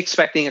should be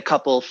expecting a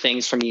couple of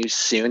things from you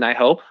soon, I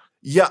hope.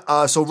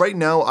 Yeah, so right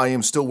now I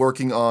am still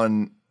working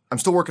on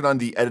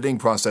the editing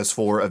process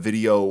for a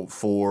video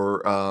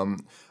for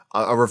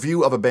a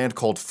review of a band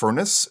called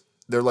Furnace.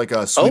 They're like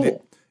a Swedish.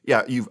 Oh.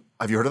 Yeah,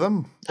 have you heard of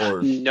them?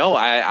 Or no,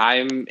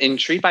 I'm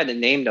intrigued by the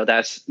name though.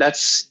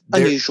 That's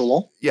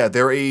unusual. Yeah,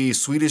 they're a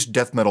Swedish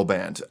death metal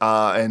band,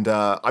 and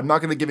I'm not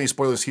going to give any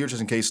spoilers here,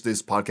 just in case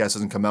this podcast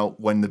doesn't come out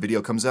when the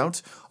video comes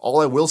out.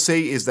 All I will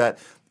say is that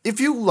if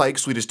you like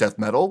Swedish death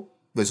metal,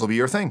 this will be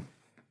your thing.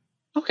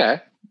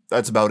 Okay.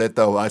 That's about it,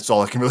 though. That's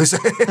all I can really say.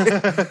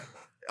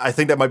 I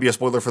think that might be a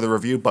spoiler for the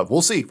review, but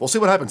we'll see. We'll see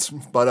what happens.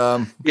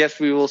 But yes,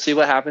 we will see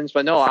what happens.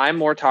 But no, I'm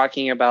more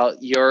talking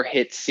about your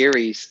hit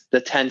series, the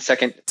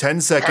 10-second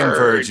 10-second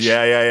Purge.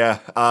 Yeah.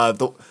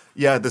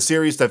 The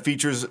series that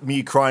features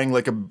me crying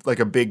like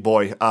a big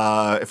boy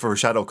for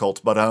Shadow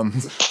Cult. But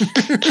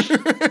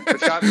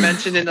which got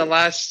mentioned in the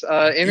last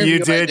interview. You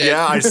did,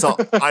 yeah.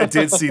 I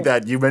did see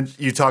that.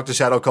 You talked to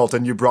Shadow Cult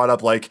and you brought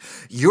up like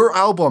your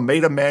album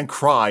made a man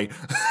cry.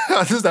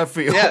 How does that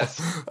feel? Yes.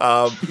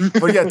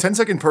 But yeah,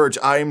 10-second Purge.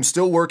 I'm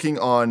still working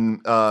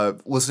on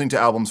listening to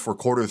albums for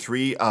quarter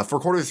 3. For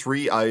quarter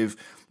 3, I've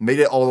made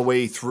it all the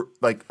way through,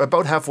 like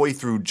about halfway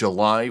through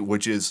July,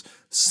 which is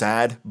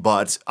sad.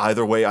 But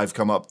either way, I've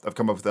come up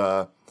with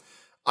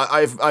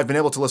I've been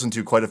able to listen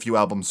to quite a few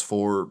albums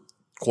for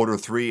quarter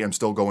 3. I'm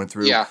still going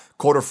through. Yeah.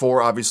 Quarter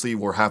 4, obviously,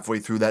 we're halfway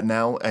through that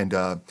now, and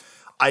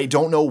I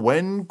don't know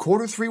when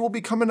quarter 3 will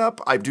be coming up.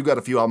 I do got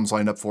a few albums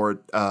lined up for it,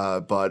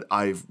 but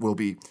I will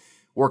be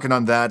working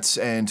on that,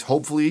 and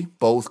hopefully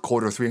both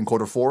quarter 3 and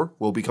quarter 4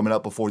 will be coming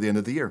out before the end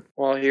of the year.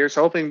 Well, here's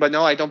hoping, but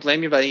no, I don't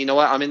blame you. But you know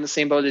what? I'm in the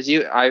same boat as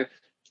you.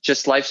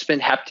 Life's been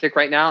hectic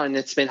right now, and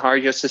it's been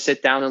hard just to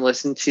sit down and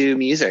listen to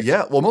music.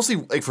 Yeah, well, mostly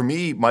like for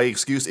me, my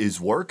excuse is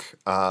work.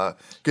 Because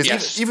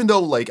Yes. even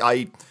though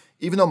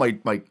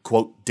my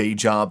quote day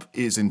job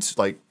isn't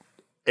like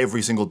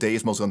every single day,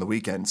 it's mostly on the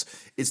weekends.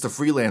 It's the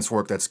freelance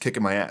work that's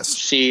kicking my ass.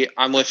 See,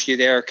 I'm with you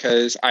there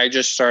because I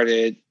just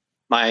started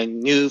my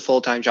new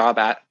full-time job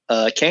at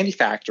a candy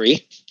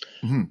factory,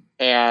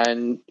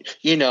 and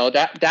you know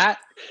that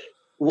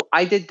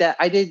I did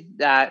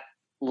that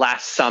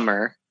last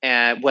summer,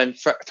 and when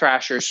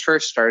Thrashers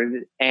first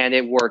started, and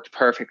it worked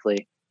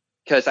perfectly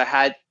because I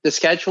had the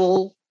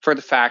schedule for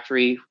the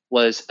factory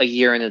was a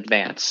year in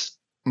advance.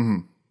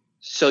 Mm-hmm.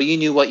 So you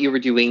knew what you were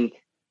doing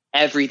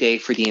every day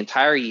for the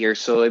entire year.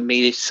 So it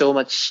made it so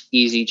much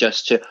easy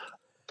just to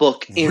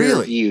book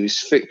interviews.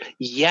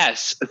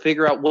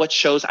 Figure out what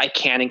shows I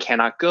can and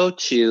cannot go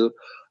to.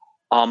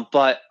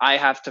 But I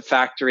have to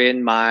factor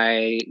in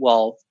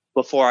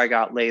before I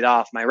got laid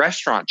off, my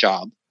restaurant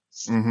job,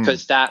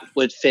 because that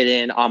would fit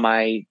in on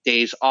my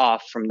days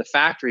off from the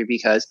factory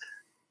because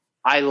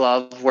I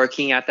love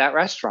working at that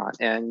restaurant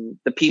and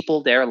the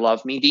people there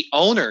love me. The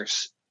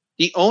owners,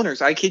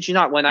 I kid you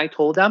not, when I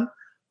told them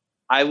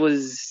I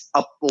was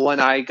up when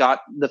I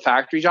got the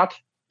factory job,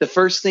 the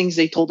first things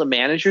they told the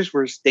managers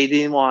was they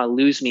didn't want to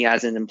lose me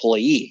as an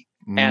employee.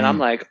 And I'm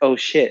like, oh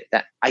shit,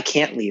 that I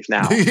can't leave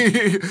now.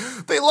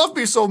 They love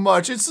me so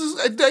much. It's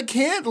just, I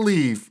can't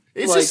leave.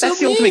 It's like, just so that's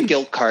the mean. ultimate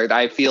guilt card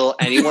I feel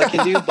anyone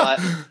can do.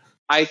 But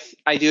I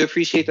do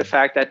appreciate the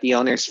fact that the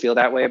owners feel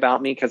that way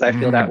about me because I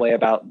feel that way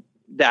about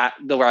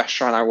the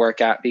restaurant I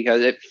work at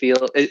because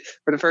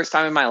for the first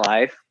time in my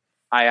life,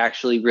 I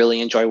actually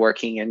really enjoy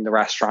working in the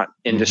restaurant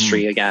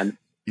industry again.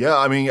 Yeah,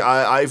 I mean,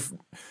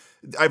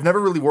 I've never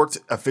really worked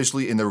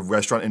officially in the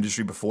restaurant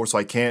industry before, so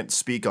I can't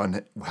speak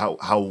on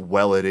how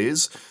well it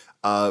is.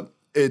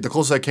 The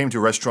closest I came to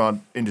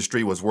restaurant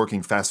industry was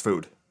working fast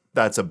food.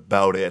 That's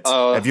about it.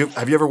 Have you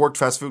ever worked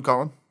fast food,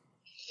 Colin?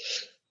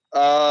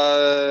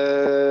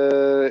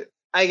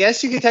 I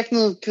guess you could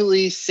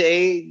technically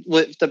say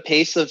with the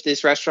pace of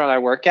this restaurant I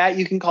work at,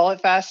 you can call it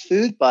fast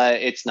food,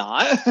 but it's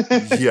not.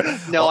 Yeah.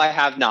 No, I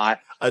have not.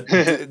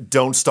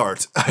 Don't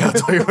start. I'll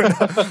tell you right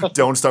now,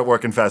 don't start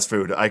working fast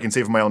food. I can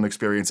say from my own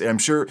experience. And I'm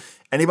sure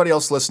anybody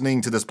else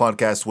listening to this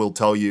podcast will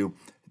tell you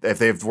if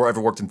they've ever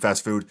worked in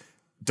fast food,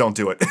 don't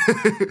do it.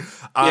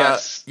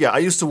 Yes. Yeah, I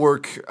used to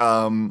work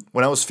when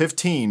I was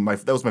 15.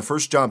 That was my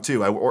first job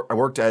too. I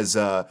worked as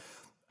a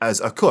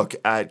cook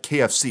at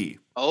KFC.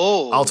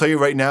 Oh. I'll tell you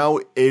right now,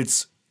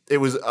 it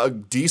was a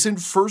decent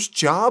first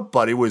job,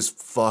 but it was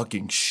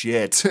fucking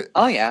shit.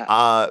 Oh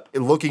yeah.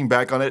 Looking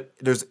back on it,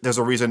 there's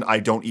a reason I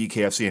don't eat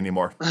KFC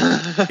anymore.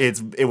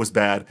 It was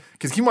bad.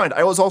 Because keep in mind,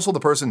 I was also the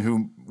person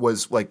who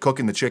was like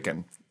cooking the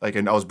chicken. Like,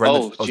 and I was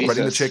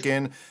breading the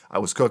chicken. I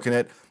was cooking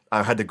it.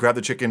 I had to grab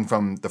the chicken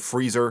from the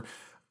freezer.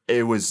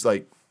 It was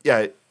like,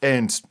 yeah.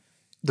 And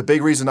the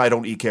big reason I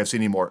don't eat KFC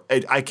anymore,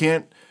 I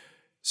can't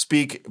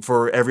speak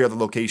for every other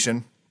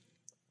location.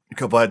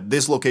 But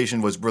this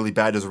location was really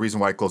bad. There's a reason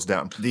why it closed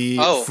down. The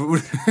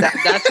food.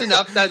 That's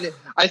enough.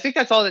 I think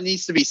that's all that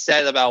needs to be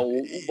said about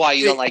why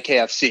you don't like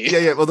KFC.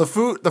 Yeah. Well, the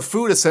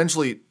food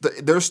essentially,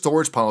 their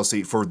storage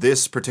policy for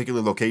this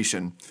particular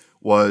location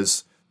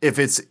was if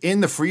it's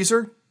in the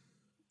freezer,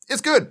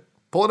 it's good.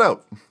 Pull it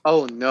out.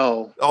 Oh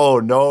no.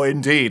 Oh no,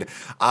 indeed.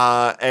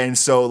 And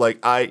so like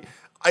I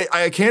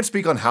can't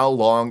speak on how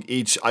long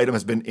each item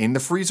has been in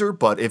the freezer,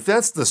 but if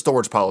that's the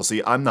storage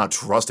policy, I'm not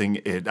trusting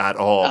it at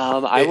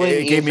all.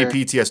 It gave me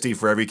PTSD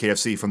for every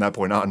KFC from that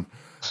point on.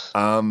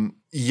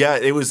 Yeah,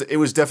 it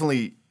was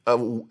definitely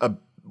a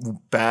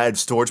bad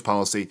storage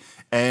policy.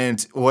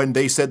 And when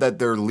they said that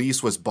their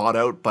lease was bought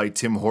out by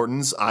Tim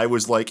Hortons, I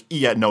was like,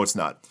 yeah, no, it's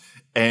not.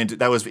 And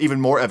that was even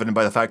more evident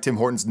by the fact Tim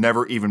Hortons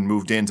never even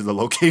moved into the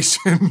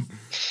location.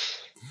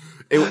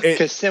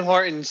 Because Tim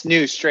Hortons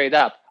knew straight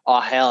up, Oh,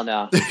 hell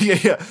no.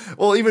 Yeah.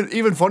 Well,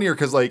 even funnier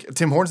because like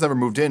Tim Hortons never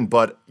moved in,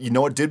 but you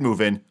know what did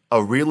move in?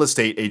 A real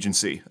estate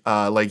agency.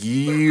 Like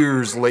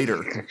years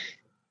later.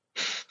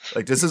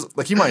 Like this is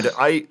like, you mind,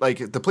 I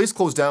like the place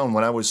closed down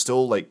when I was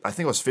still like, I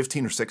think I was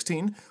 15 or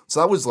 16.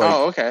 So that was like,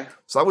 okay.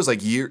 So that was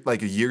like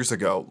years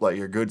ago, like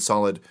a good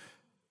solid.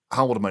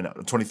 How old am I now?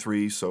 I'm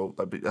 23. So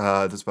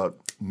that's about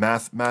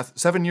math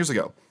 7 years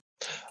ago.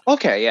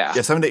 Okay, yeah.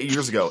 Yeah, 7 to 8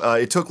 years ago.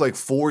 It took like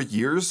 4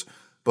 years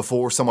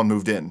before someone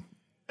moved in,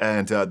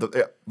 and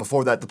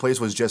before that, the place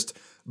was just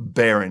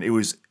barren. It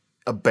was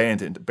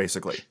abandoned,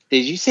 basically.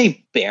 Did you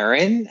say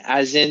barren,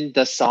 as in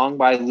the song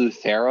by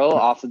Luthero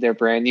off of their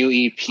brand new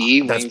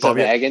EP, That's Wings of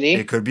Agony?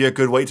 It could be a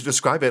good way to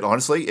describe it.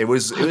 Honestly, it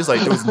was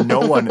like there was no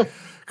one,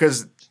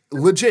 because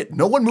legit,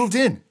 no one moved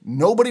in.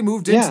 Nobody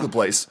moved into the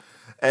place.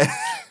 And,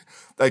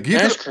 like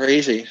that's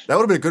crazy. That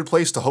would have been a good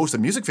place to host a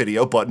music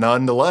video, but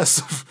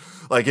nonetheless,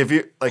 like if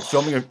you like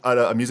filming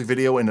a music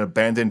video in an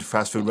abandoned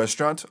fast food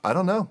restaurant, I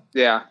don't know.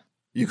 Yeah.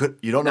 You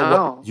don't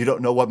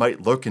know what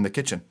might lurk in the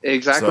kitchen.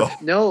 Exactly. So.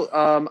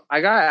 No,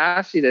 I gotta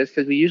ask you this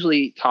because we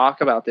usually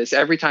talk about this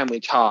every time we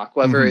talk,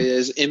 whether it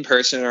is in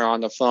person or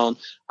on the phone.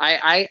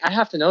 I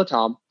have to know,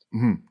 Tom.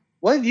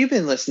 What have you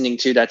been listening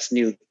to that's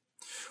new?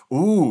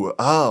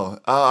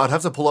 I'd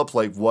have to pull up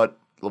like what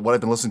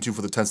I've been listening to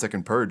for the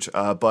 10-second purge.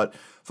 But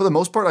for the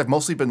most part, I've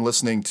mostly been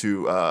listening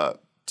to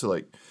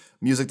like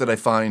music that I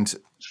find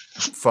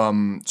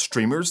from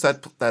streamers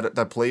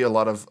that play a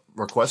lot of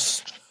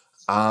requests.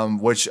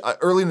 Which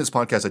early in this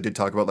podcast I did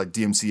talk about like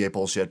DMCA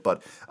bullshit,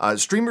 but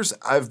streamers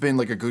I've been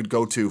like a good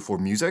go-to for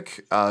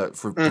music,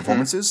 for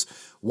performances.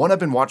 One I've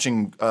been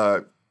watching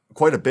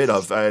quite a bit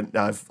of, and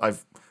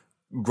I've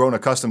grown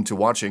accustomed to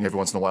watching every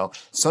once in a while.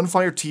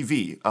 Sunfire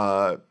TV.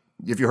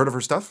 Have you heard of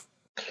her stuff?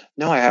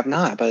 No, I have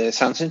not, but it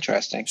sounds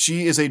interesting.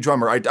 She is a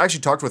drummer. I actually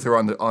talked with her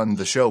on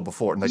the show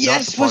before. And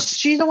yes, was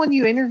she the one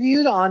you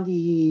interviewed on the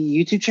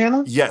YouTube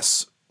channel?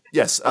 Yes.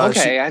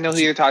 Okay, I know who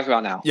you're talking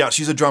about now. Yeah,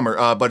 she's a drummer,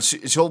 but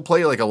she'll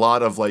play like a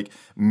lot of like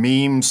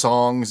meme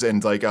songs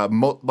and like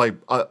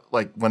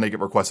like when they get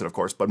requested, of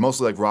course, but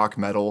mostly like rock,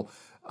 metal,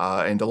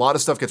 and a lot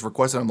of stuff gets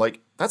requested. I'm like,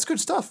 that's good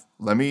stuff.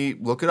 Let me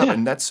look it up,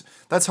 and that's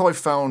how I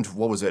found,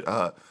 what was it?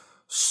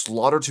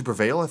 Slaughter to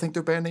Prevail, I think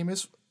their band name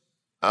is.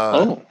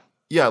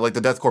 Yeah, like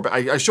the deathcore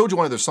band. I showed you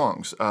one of their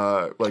songs.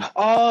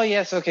 Oh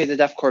yes, okay, the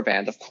deathcore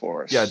band, of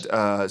course.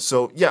 Yeah.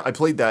 So yeah, I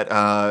played that,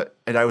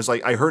 and I was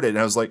like, I heard it, and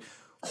I was like,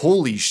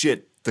 holy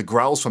shit, the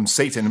growls from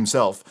Satan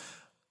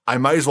himself. I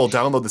might as well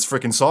download this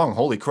freaking song.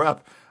 Holy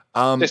crap.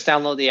 Just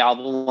download the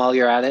album while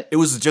you're at it. It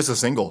was just a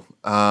single.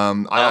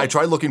 I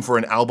tried looking for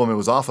an album it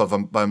was off of,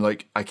 but I'm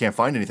like, I can't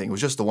find anything. It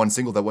was just the one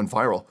single that went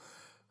viral.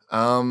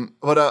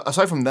 But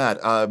aside from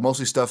that,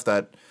 mostly stuff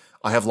that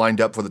I have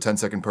lined up for the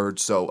 10-second purge.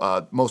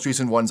 So most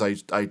recent ones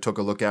I took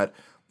a look at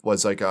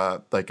was like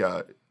a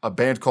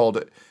band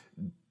called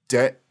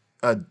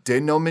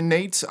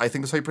Denominate, I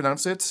think that's how you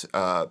pronounce it.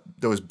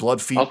 There was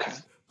Blood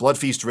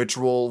Feast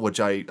Ritual, which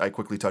I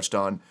quickly touched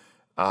on.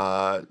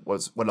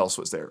 What else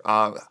was there?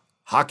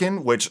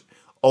 Haken, which,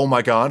 oh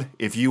my god,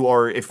 if you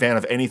are a fan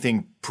of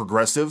anything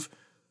progressive,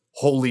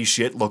 holy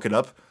shit, look it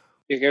up.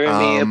 You're giving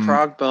me a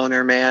prog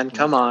boner, man.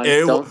 Come on,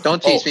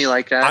 don't tease me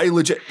like that. I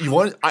legit. You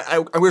want?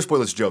 I'm gonna spoil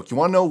this joke. You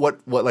want to know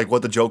what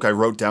the joke I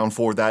wrote down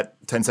for that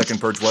 10-second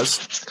purge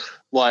was?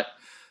 What?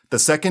 The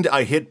second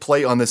I hit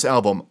play on this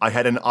album, I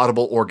had an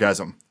audible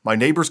orgasm. My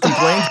neighbors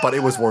complained, but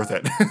it was worth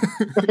it.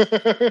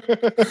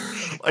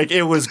 Like,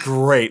 it was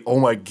great. Oh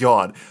my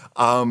god.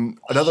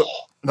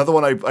 Another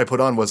one I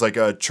put on was like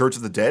Church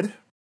of the Dead.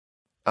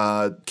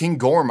 King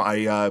Gorm,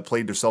 I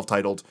played their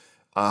self-titled.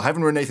 I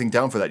haven't written anything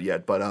down for that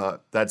yet,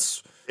 but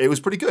it was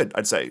pretty good,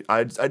 I'd say.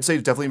 I'd say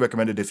definitely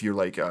recommended if you're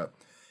like a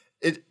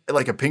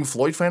Pink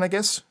Floyd fan, I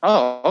guess.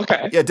 Oh,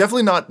 okay. Yeah,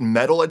 definitely not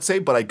metal, I'd say,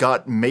 but I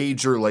got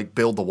major like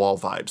Build the Wall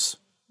vibes.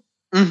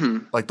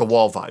 Like the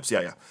Wall vibes,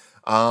 yeah.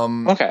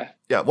 Okay.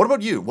 Yeah. What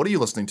about you? What are you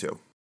listening to?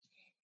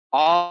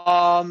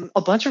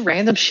 A bunch of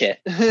random shit.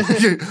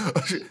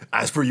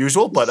 As per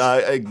usual, but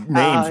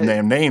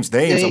names.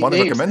 I want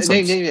to recommend some.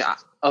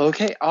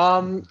 Okay.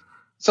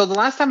 So the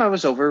last time I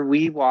was over,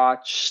 we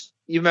watched.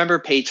 You remember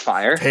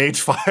Pagefire?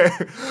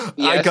 Pagefire.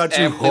 Yes, I got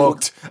you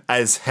hooked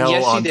as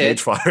hell on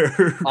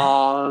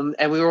Pagefire.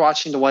 And we were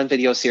watching the one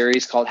video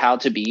series called How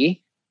to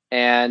Be.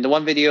 And the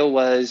one video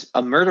was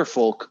a murder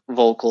folk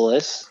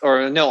vocalist,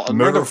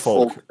 murder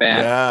folk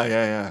band.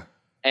 Yeah.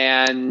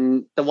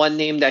 And the one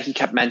name that he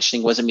kept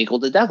mentioning was Amigo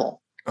the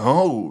Devil.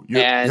 Oh, you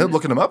ended up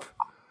looking him up?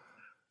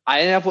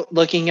 I ended up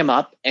looking him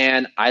up,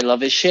 and I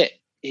love his shit.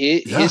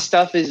 His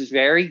stuff is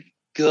very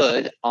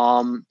good.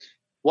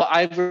 What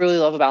I really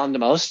love about him the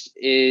most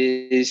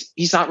is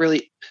he's not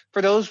really,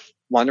 for those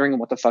wondering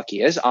what the fuck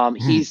he is,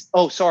 he's,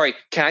 oh, sorry,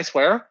 can I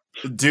swear?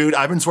 Dude,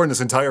 I've been swearing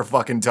this entire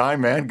fucking time,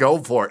 man. Go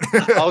for it.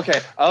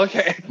 Okay.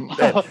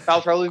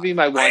 That'll probably be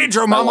my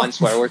one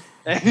swear word.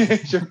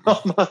 Your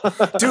mama.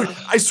 Dude,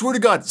 I swear to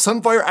God,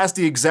 Sunfire asked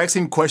the exact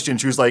same question.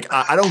 She was like,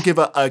 I don't give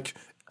a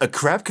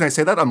crap. Can I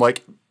say that? I'm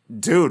like,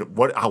 dude,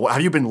 what?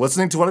 Have you been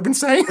listening to what I've been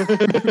saying?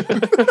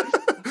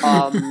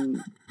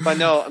 But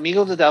no,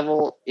 Amigo the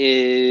Devil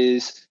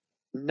is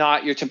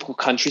not your typical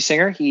country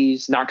singer.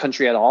 He's not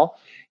country at all.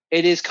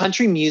 It is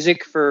country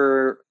music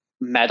for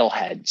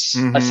metalheads.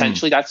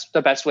 Essentially, that's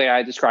the best way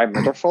I describe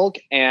metal folk.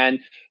 And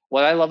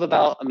what I love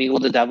about Amigo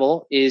the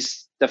Devil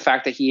is the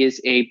fact that he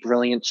is a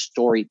brilliant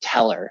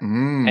storyteller.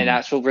 And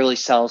that's what really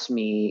sells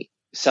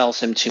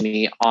him to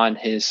me on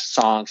his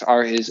songs,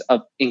 are his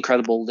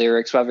incredible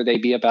lyrics, whether they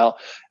be about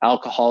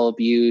alcohol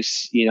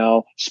abuse,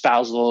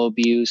 spousal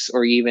abuse,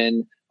 or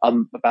even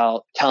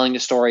about telling the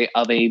story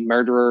of a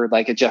murderer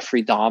like a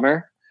Jeffrey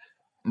Dahmer.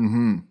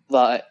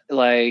 But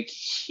like,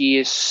 he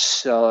is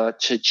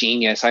such a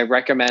genius. I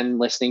recommend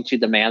listening to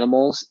the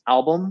Manimals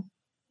album.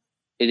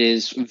 It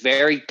is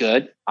very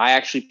good. I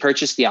actually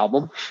purchased the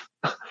album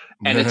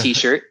and a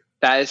t-shirt.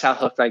 That is how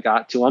hooked I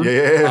got to him.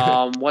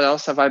 Yeah. What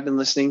else have I been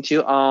listening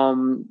to?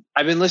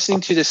 I've been listening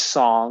to this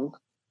song.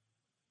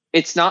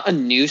 It's not a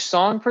new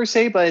song per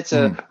se, but it's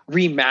a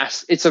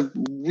it's a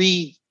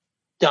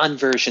redone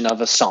version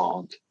of a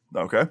song.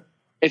 Okay.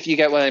 If you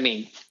get what I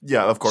mean.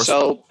 Yeah, of course.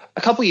 So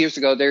a couple years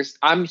ago,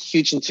 I'm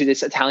huge into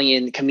this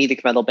Italian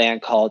comedic metal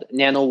band called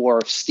Nano War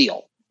of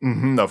Steel.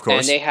 Of course.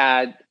 And they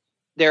had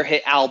their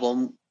hit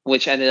album,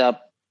 which ended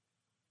up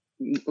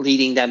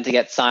leading them to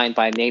get signed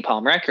by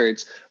Napalm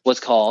Records, was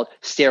called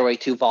Stairway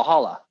to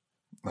Valhalla.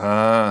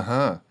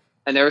 And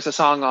there was a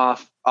song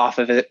off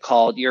of it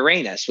called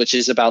Uranus, which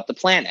is about the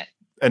planet.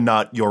 And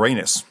not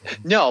Uranus.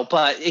 No,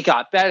 but it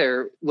got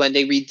better when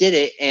they redid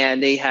it,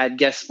 and they had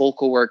guest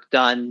vocal work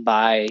done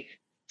by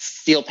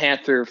Steel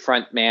Panther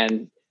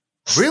frontman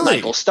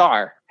Michael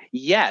Starr.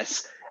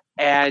 Yes.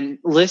 And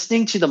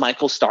listening to the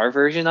Michael Starr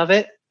version of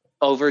it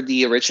over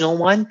the original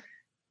one,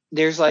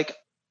 there's like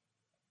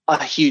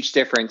a huge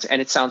difference,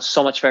 and it sounds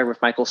so much better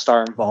with Michael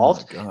Starr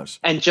involved. Oh my gosh.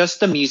 And just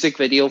the music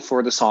video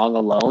for the song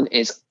alone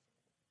is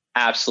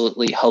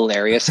absolutely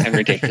hilarious and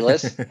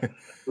ridiculous.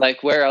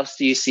 Like, where else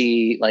do you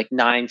see like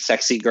 9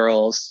 sexy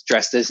girls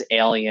dressed as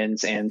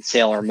aliens and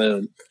Sailor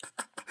Moon?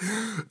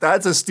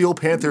 That's a Steel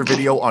Panther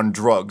video on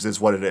drugs is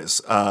what it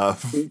is.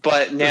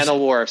 But Nano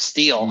War of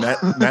Steel.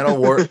 Nano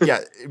War,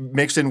 yeah,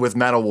 mixed in with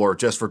Manowar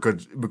just for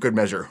good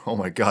measure. Oh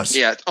my gosh.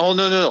 Yeah. Oh,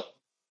 no.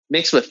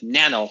 Mixed with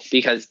Nano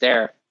because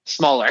they're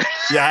smaller.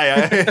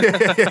 Yeah.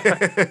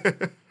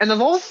 And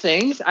of all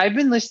things, I've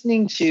been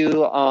listening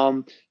to,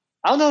 I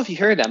don't know if you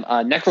heard them,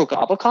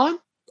 Necrogoblicon.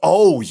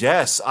 Oh,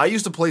 yes. I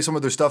used to play some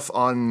of their stuff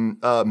on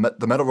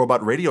the Metal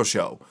Robot radio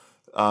show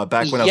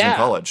back when I was in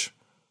college.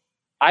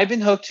 I've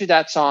been hooked to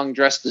that song,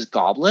 Dressed as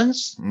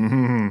Goblins.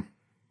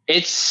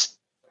 It's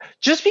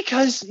just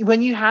because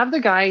when you have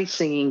the guy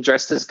singing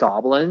Dressed as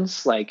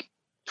Goblins like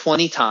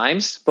 20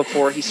 times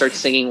before he starts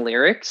singing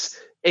lyrics,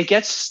 it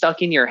gets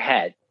stuck in your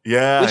head.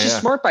 Yeah. Which is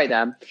smart by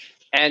them.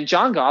 And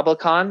John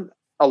Goblicon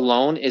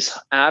alone is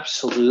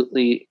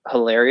absolutely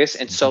hilarious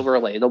and so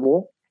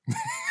relatable.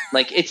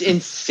 Like, it's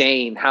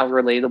insane how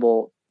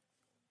relatable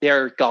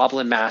their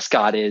goblin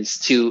mascot is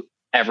to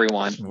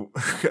everyone.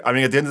 I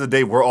mean, at the end of the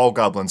day, we're all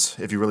goblins,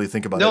 if you really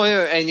think about it. No,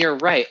 and you're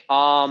right.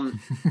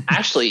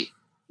 Actually,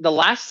 the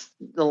last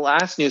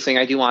new thing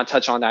I do want to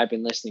touch on that I've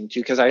been listening to,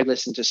 because I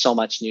listen to so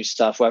much new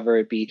stuff, whether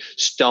it be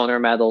stoner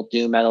metal,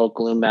 doom metal,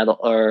 gloom metal,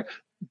 or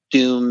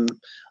doom,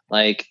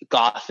 like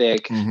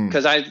gothic,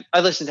 because I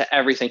listen to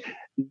everything.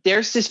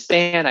 There's this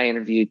band I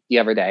interviewed the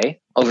other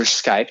day over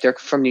Skype. They're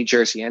from New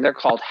Jersey, and they're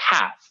called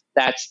Hath.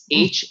 That's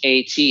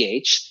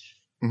HATH.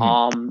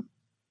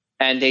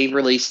 And they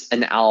released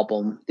an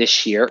album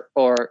this year,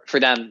 or for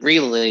them,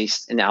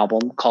 released an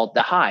album called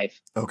The Hive.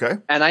 Okay.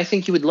 And I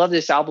think you would love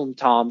this album,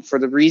 Tom, for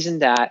the reason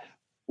that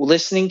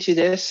listening to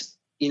this,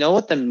 you know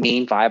what the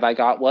main vibe I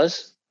got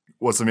was?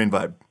 What's the main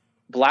vibe?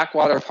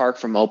 Blackwater Park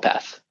from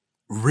Opeth.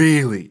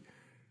 Really?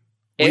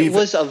 It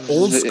was a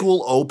old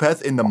school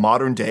Opeth in the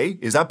modern day.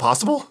 Is that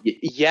possible?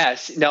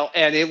 Yes. No,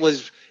 and it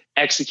was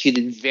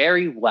executed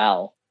very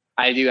well.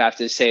 I do have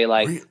to say,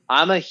 like,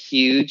 I'm a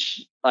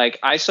huge, like,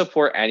 I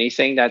support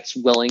anything that's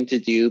willing to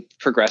do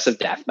progressive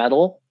death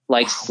metal,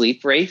 like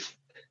Sleep Wraith.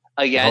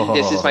 Again,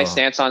 this is my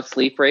stance on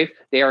Sleep Wraith.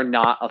 They are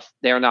not a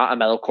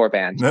metalcore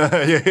band.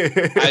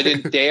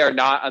 They are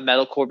not a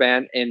metalcore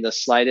band in the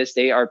slightest.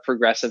 They are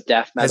progressive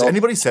death metal. Has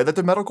anybody said that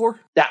they're metalcore?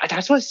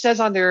 That's what it says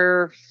on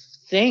their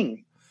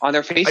thing. On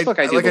their Facebook,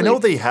 I do. I know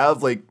they have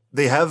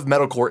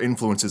metalcore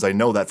influences. I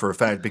know that for a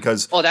fact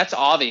because that's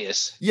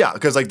obvious. Yeah,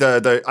 because like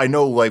I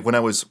know, like, when I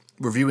was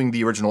reviewing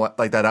the original,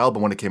 like, that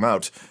album when it came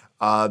out,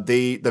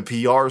 the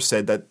PR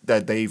said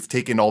that they've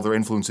taken all their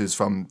influences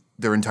from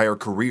their entire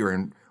career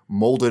and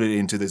molded it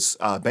into this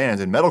band,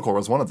 and metalcore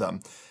was one of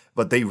them.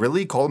 But they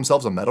really call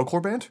themselves a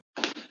metalcore band?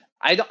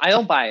 I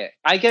don't buy it.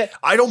 I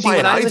don't buy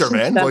it either,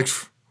 man. Like,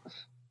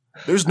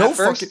 there's no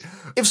fucking.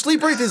 If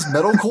Sleep Wraith is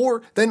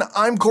metalcore, then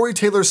I'm Corey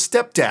Taylor's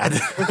stepdad.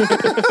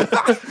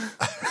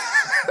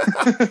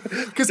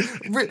 Because,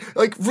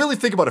 like, really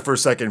think about it for a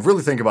second.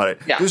 Really think about it.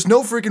 Yeah. There's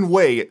no freaking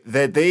way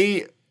that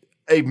they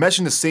mesh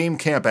in the same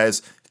camp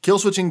as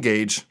Killswitch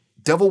Engage,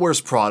 Devil Wears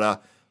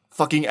Prada,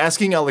 fucking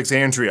Asking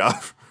Alexandria,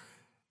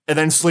 and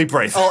then Sleep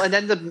Wraith. Oh, and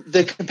then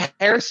the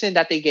comparison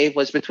that they gave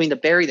was between the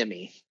Bury to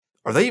Me.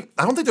 Are they?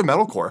 I don't think they're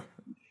metalcore.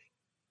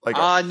 Like,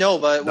 no,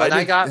 but when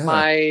I got yeah.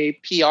 my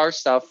PR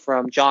stuff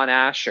from John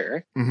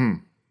Asher, Mm-hmm.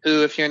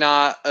 who, if you're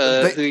not,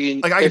 I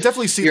can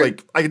definitely see you're-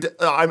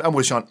 I'm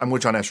with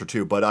John Asher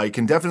too, but I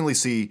can definitely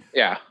see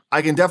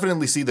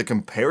the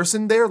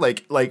comparison there.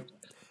 Like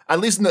at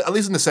least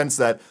in the sense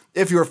that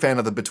if you're a fan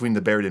of the Between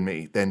the Buried and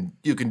Me, then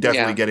you can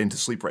definitely get into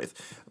Sleep Wraith.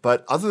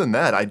 But other than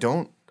that, I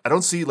don't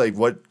see like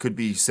what could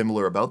be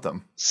similar about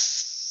them.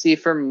 See,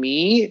 for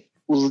me,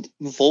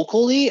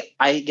 vocally,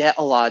 I get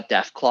a lot of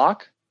Death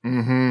Clock.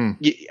 Mm-hmm.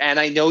 And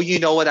I know you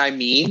know what I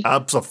mean.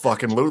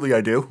 Absolutely, I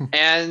do.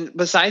 And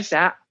besides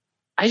that,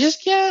 I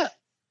just can't.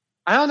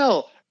 I don't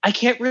know. I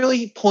can't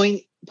really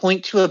point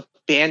to a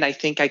band I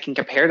think I can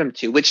compare them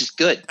to, which is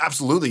good.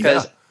 Absolutely,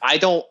 because yeah. I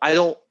don't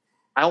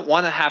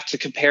want to have to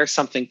compare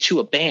something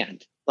to a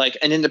band, like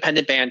an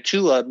independent band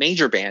to a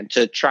major band,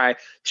 to try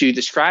to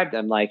describe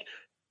them. Like,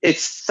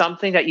 it's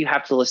something that you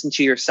have to listen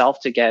to yourself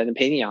to get an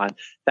opinion on.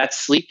 That's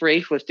Sleep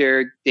Wraith with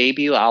their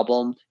debut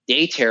album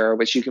Day Terror,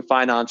 which you can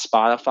find on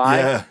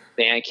Spotify,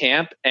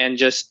 Bandcamp, and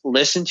just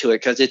listen to it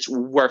because it's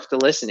worth the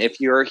listen if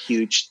you're a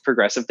huge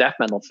progressive death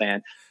metal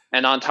fan.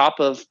 And on top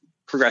of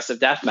progressive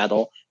death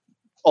metal,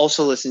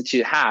 also listen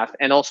to Half,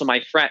 and also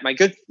my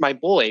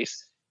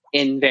boys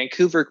in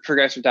Vancouver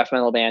progressive death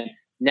metal band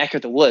Neck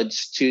of the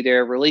Woods, to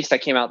their release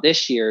that came out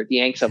this year,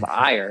 The Ankhs of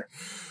Ire.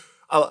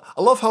 I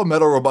love how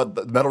Metal Robot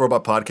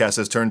Podcast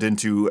has turned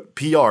into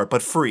PR,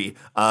 but free.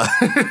 Yeah.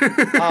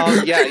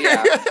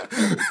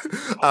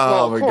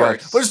 Oh my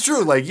god! But it's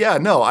true. Like, yeah,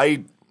 no,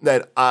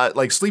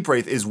 like Sleep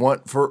Wraith is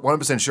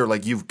 100% sure.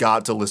 Like, you've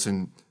got to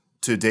listen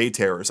to Day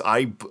Terrors.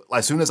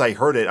 As soon as I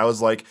heard it, I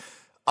was like,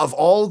 of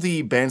all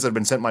the bands that have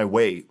been sent my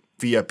way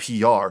via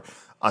PR,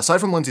 aside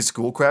from Lindsay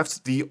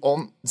Schoolcraft,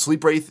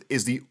 Sleep Wraith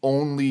is the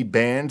only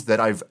band that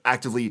I've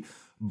actively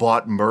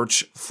bought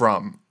merch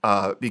from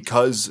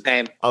because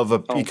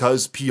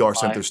PR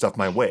sent their stuff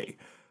my way.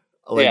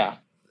 Like,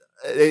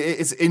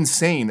 it's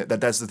insane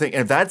that's the thing,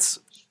 and that's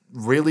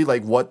really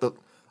like what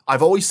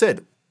I've always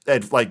said.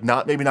 That, like,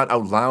 maybe not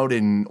out loud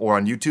or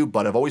on YouTube,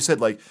 but I've always said,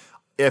 like,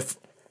 if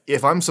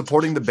I'm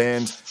supporting the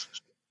band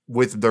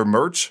with their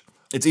merch,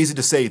 it's easy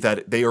to say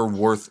that they are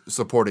worth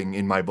supporting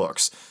in my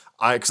books.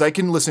 Because I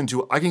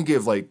can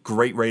give like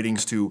great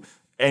ratings to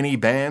any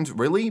band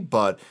really,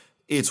 but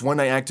it's when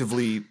I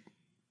actively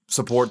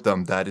support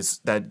them that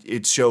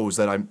it shows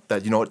that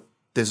you know what,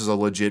 this is a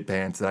legit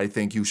band that I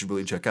think you should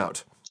really check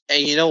out.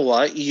 And you know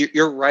what,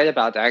 you're right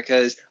about that,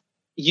 because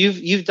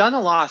you've done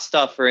a lot of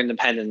stuff for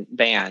independent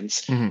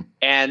bands,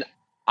 and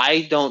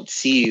I don't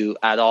see you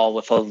at all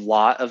with a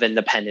lot of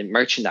independent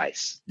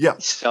merchandise. Yeah.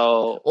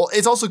 So, well,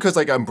 it's also because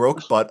like I'm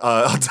broke, but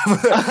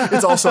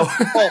it's also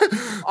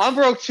I'm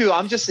broke too.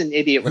 I'm just an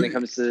idiot when it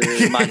comes to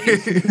money.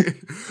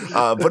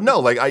 But no,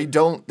 like I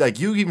don't like.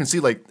 You even see,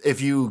 like, if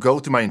you go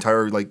through my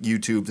entire like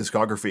YouTube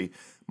discography,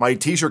 my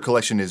T-shirt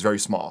collection is very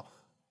small.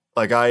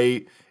 Like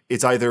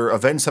it's either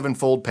Avenged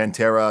Sevenfold,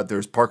 Pantera.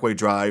 There's Parkway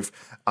Drive.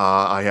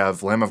 I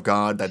have Lamb of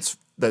God. That's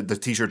the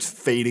T-shirt's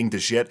fading to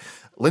shit.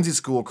 Lindsay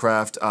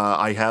Schoolcraft.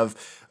 I have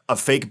a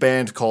fake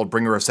band called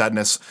Bringer of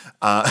Sadness,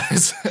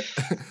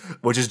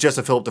 which is just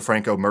a Philip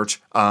DeFranco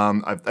merch.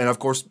 And of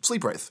course,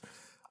 Sleep Wraith.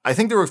 I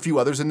think there were a few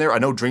others in there. I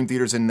know Dream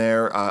Theater's in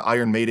there.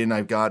 Iron Maiden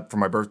I've got for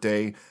my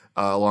birthday,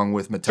 along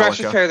with Metallica. Thrash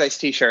of Paradise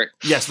T-shirt.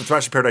 Yes, the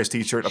Thrash of Paradise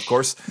T-shirt, of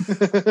course.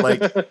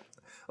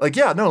 I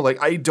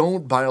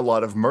don't buy a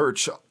lot of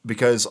merch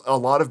because a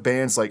lot of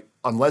bands, like,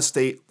 unless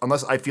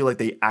I feel like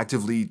they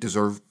actively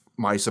deserve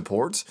my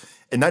support,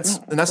 and that's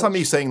not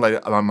me saying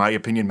like my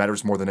opinion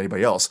matters more than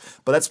anybody else,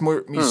 but that's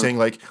more me saying,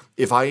 like,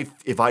 if I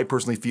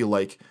personally feel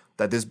like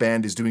that this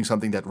band is doing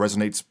something that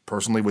resonates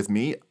personally with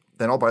me,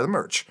 then I'll buy the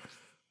merch.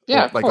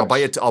 Yeah, like I'll buy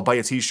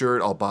a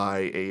T-shirt, I'll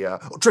buy a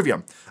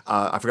Trivium.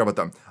 I forgot about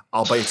them.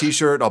 I'll buy a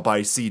T-shirt, I'll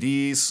buy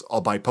CDs,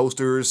 I'll buy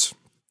posters,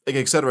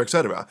 et cetera, et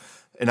cetera.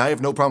 And I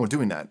have no problem with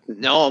doing that.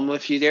 No, I'm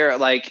with you there.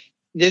 Like,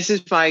 this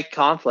is my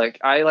conflict.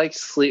 I like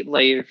Sleep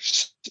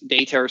Wraith's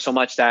Day Terror so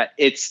much that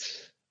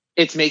it's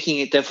making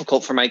it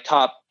difficult for my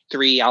top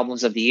 3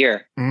 albums of the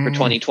year for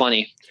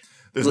 2020.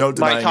 There's no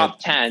denying my top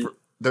it. 10.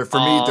 For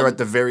me, they're at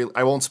the very.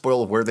 I won't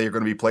spoil where they are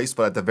going to be placed,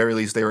 but at the very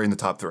least, they are in the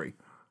top 3,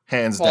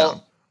 hands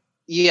down.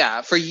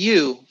 Yeah, for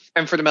you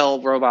and for the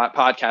Metal Robot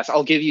Podcast,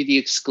 I'll give you the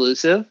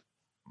exclusive.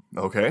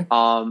 Okay.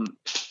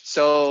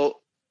 So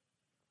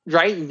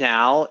right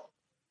now,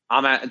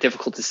 I'm at a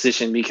difficult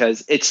decision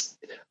because it's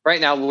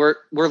right now we're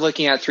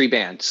looking at 3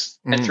 bands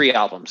and 3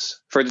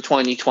 albums for the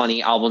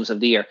 2020 albums of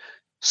the year.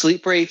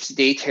 Sleep Wraith's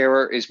Day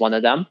Terror is one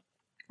of them.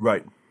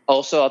 Right.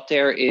 Also up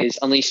there is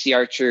Unleash the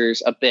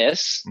Archer's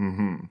Abyss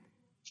and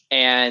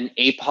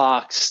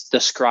Apox's The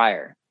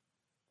Scryer.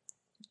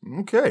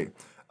 Okay.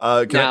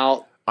 I've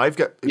got.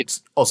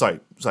 Sorry.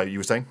 You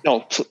were saying?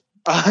 No.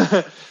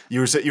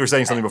 you were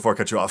saying something before I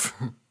cut you off.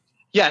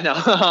 Yeah. No.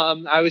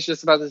 I was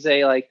just about to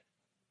say, like,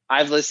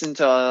 I've listened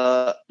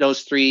to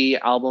those 3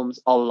 albums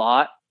a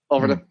lot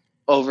over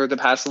the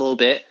past little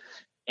bit,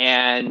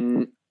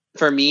 and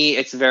for me,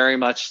 it's very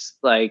much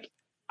like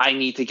I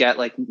need to get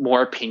like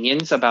more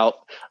opinions about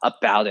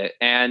it.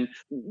 And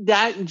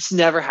that's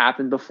never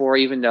happened before,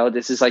 even though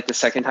this is like the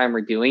second time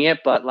we're doing it.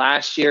 But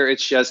last year,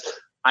 it's just,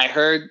 I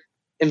heard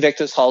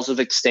Invictus Halls of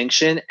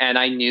Extinction and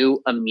I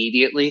knew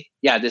immediately,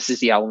 yeah, this is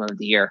the album of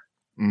the year.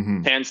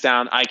 Mm-hmm. Hands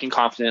down, I can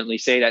confidently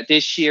say that.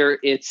 This year,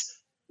 it's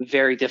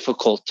very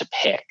difficult to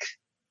pick.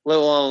 Let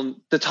alone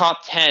the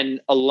top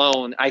 10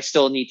 alone, I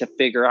still need to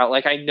figure out.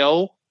 Like, I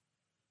know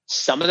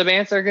some of the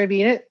bands that are going to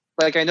be in it.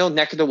 Like, I know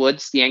Neck of the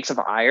Woods, The Yanks of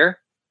Ire,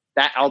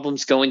 that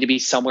album's going to be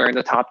somewhere in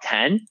the top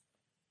 10,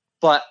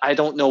 but I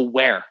don't know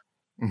where.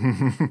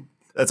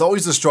 That's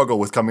always the struggle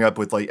with coming up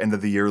with like end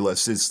of the year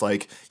lists. It's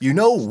like, you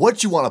know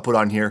what you want to put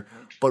on here,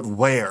 but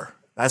where?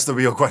 That's the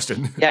real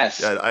question.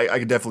 Yes. Yeah, I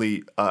could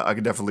definitely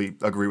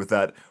agree with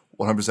that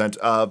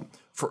 100%.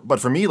 But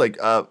for me, like,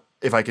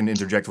 if I can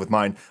interject with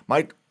mine,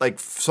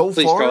 so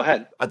Please far, go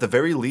ahead. at the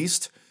very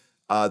least,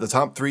 the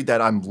top 3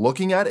 that I'm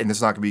looking at, and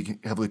it's not going to be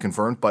heavily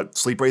confirmed, but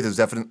Sleep Wraith is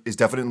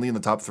definitely in the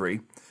top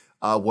 3.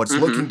 What's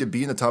looking to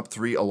be in the top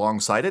 3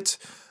 alongside it,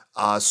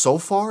 so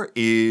far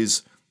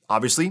is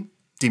obviously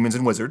Demons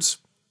and Wizards,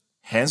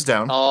 hands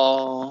down.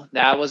 Oh,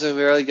 that was a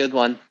really good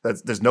one.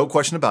 There's no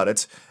question about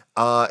it.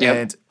 Yep.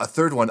 And a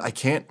third one, I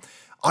can't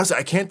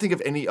think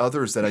of any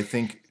others that I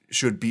think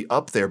should be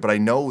up there, but I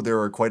know there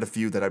are quite a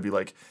few that I'd be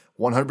like,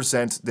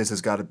 100%, this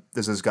has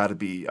got to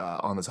be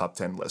on the top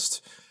 10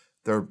 list.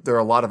 There are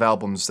a lot of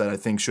albums that I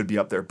think should be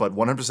up there, but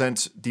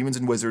 100% Demons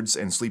and Wizards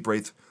and Sleep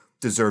Wraith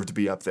deserve to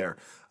be up there.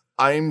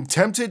 I'm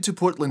tempted to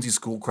put Lindsay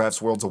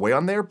Schoolcraft's Worlds Away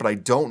on there, but I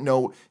don't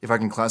know if I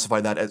can classify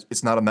that as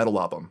it's not a metal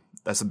album.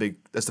 That's the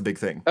big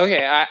thing.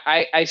 Okay,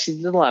 I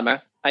see the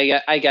dilemma.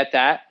 I get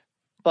that.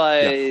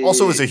 But yeah.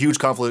 Also, it's a huge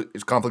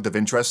conflict of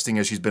interest, seeing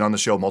as she's been on the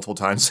show multiple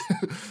times.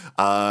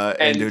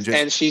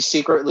 and she's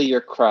secretly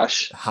your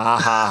crush. Ha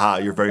ha ha!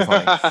 You're very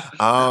funny.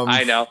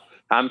 I know.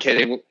 I'm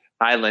kidding.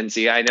 Hi,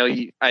 Lindsay. I know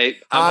you. I'm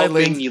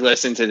hoping you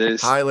listen to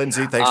this. Hi,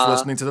 Lindsay. Thanks for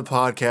listening to the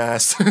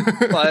podcast.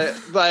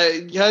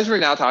 but because we're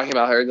now talking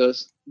about her,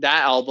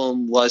 that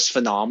album was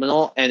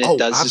phenomenal, and it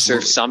does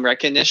deserve some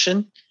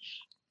recognition.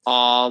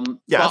 Yeah,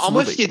 I'm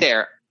with you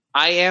there.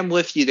 I am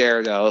with you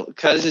there, though,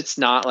 because it's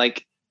not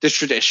like the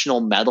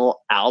traditional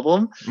metal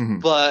album,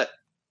 but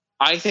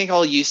I think I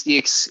would use the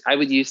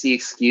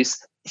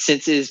excuse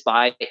since it is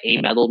by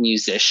a metal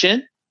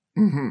musician.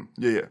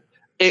 Yeah.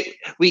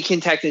 We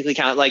can technically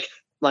count like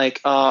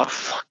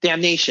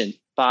Damnation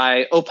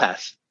by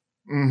Opeth.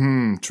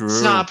 True.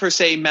 It's not per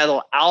se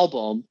metal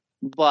album,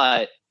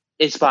 but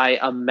it's by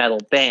a metal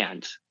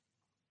band,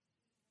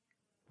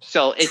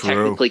 so it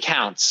technically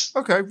counts.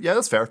 Okay, yeah,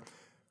 that's fair.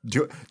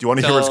 Do you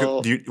want to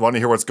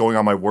hear what's going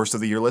on my worst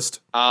of the year list?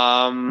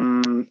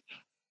 I'm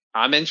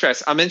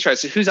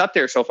interested. Who's up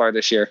there so far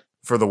this year?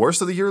 For the worst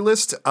of the year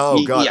list?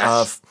 Oh god.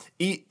 Yes.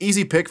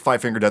 Easy pick,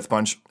 Five Finger Death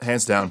Punch,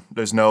 hands down.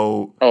 There's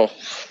no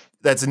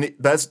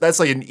That's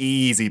like an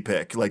easy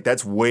pick. Like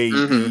that's way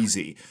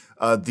easy.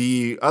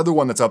 The other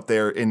one that's up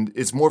there, and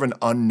it's more of an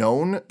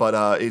unknown,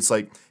 but it's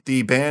like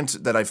the band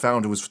that I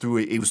found was through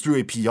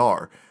a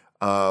PR,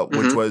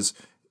 which was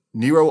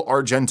Nero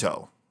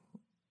Argento.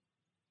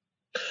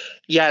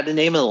 Yeah, the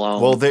name alone.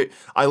 Well,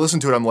 I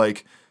listened to it. I'm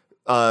like,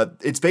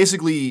 it's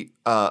basically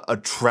a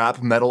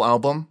trap metal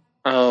album.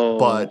 Oh.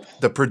 But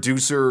the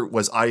producer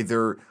was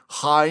either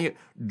high,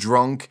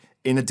 drunk,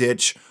 in a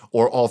ditch,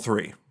 or all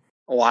three.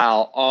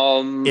 Wow.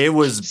 It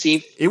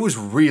was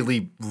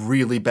really,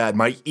 really bad.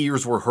 My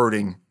ears were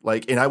hurting.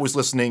 And I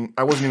wasn't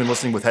even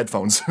listening with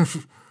headphones.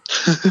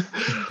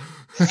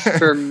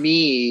 For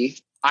me,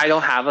 I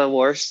don't have a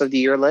worst of the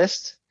year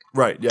list.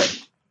 Right, yeah.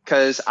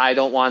 Because I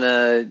don't want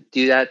to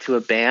do that to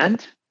a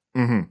band.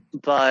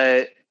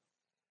 But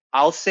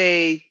I'll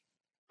say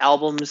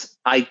albums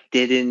I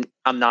don't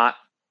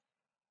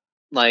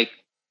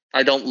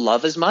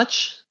love as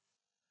much.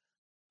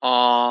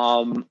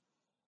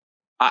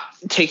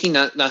 Taking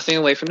nothing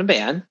away from the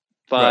band,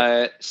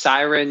 but right.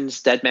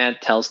 Siren's Dead Man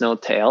Tells No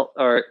Tale,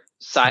 or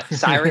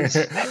Siren's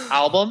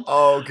album.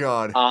 Oh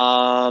God.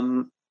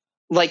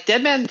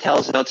 Dead Man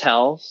Tells No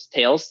Tales,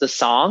 the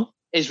song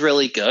is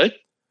really good.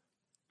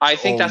 I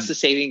think that's the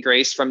saving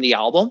grace from the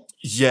album.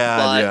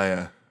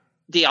 Yeah.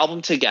 The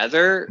album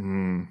together,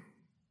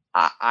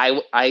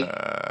 I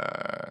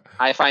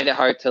find it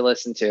hard to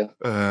listen to.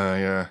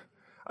 Yeah.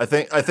 I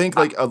think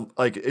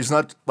it's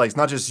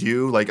not just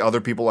you. Like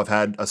other people have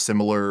had a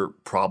similar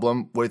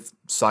problem with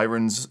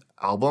Siren's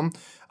album,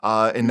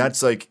 and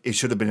that's like it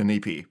should have been an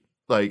EP.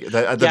 Like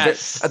at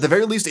the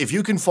very least, if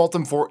you can fault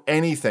them for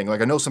anything,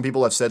 like I know some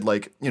people have said,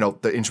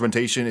 the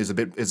instrumentation is a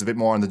bit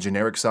more on the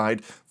generic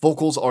side.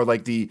 Vocals are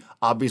like the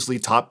obviously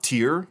top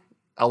tier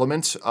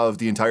element of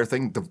the entire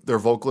thing. Their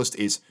vocalist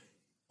is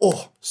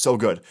so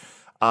good.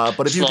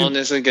 But if Sloan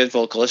is a good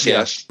vocalist,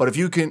 yes. But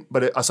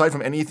aside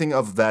from anything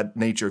of that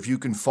nature, if you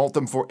can fault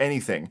them for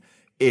anything,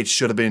 it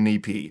should have been an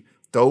EP.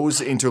 Those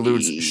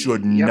interludes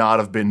should not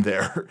have been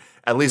there.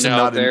 At least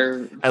not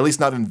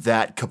in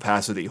that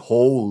capacity.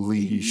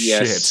 Holy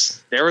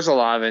shit. There was a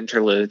lot of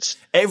interludes.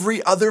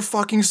 Every other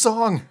fucking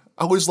song.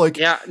 I was like,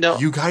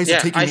 you guys are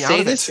taking me out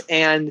of it.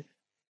 And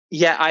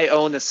Yeah, I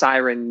own a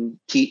Siren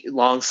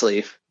long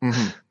sleeve.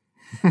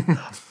 Mm-hmm.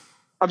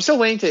 I'm still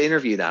waiting to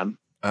interview them.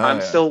 We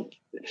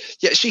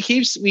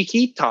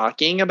keep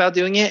talking about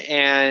doing it,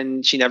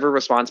 and she never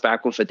responds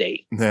back with a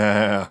date.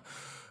 Yeah.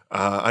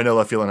 I know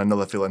that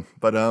feeling.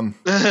 But, yeah.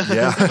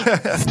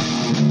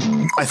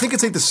 I think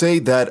it's safe to say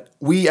that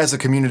we as a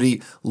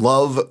community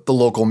love the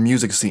local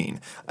music scene.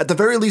 At the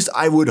very least,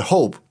 I would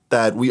hope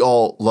that we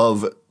all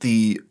love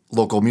the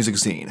local music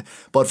scene.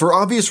 But for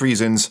obvious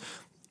reasons,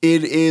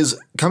 it is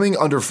coming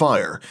under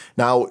fire.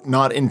 Now,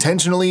 not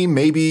intentionally,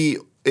 maybe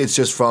it's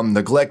just from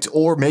neglect,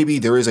 or maybe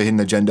there is a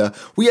hidden agenda.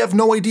 We have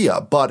no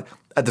idea. But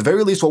at the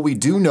very least, what we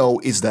do know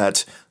is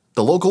that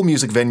the local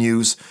music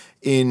venues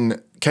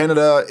in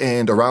Canada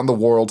and around the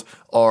world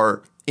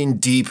are in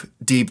deep,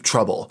 deep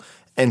trouble.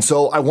 And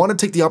so I want to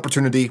take the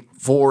opportunity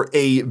for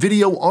a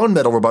video on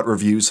Metal Robot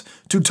Reviews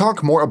to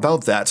talk more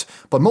about that,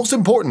 but most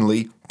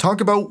importantly, talk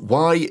about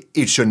why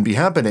it shouldn't be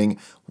happening,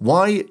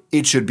 why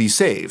it should be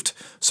saved.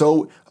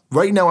 So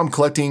right now I'm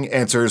collecting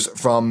answers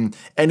from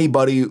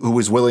anybody who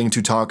is willing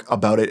to talk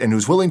about it and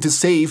who's willing to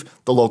save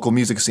the local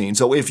music scene.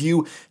 So if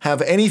you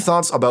have any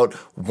thoughts about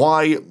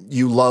why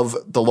you love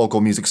the local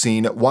music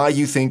scene, why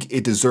you think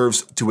it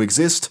deserves to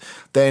exist,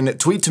 then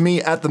tweet to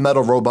me at The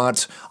Metal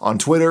Robot on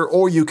Twitter,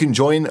 or you can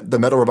join the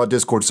Metal Robot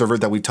Discord server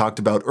that we talked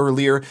about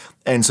earlier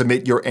and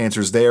submit your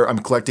answers there. I'm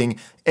collecting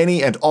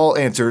any and all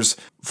answers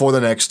for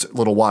the next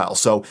little while.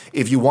 So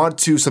if you want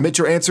to submit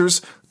your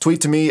answers,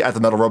 tweet to me at The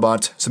Metal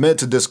Robot, submit it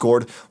to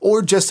Discord,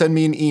 or just send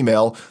me an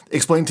email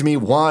explaining to me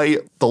why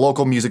the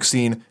local music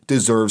scene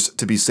deserves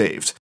to be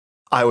saved.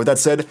 With that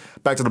said,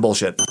 back to the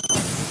bullshit.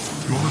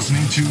 You're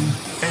listening to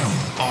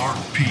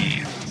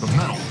MRP, the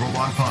Metal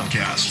Robot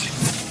Podcast.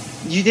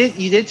 You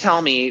did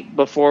tell me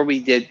before we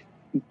did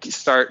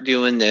start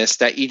doing this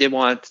that you did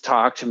want to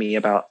talk to me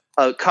about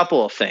a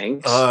couple of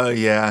things.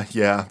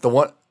 Yeah.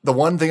 The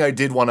one thing I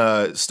did want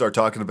to start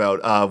talking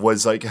about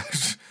was like,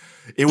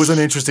 it was an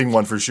interesting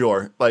one for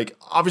sure. Like,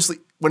 obviously,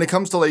 when it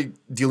comes to like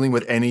dealing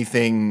with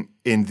anything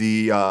in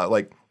the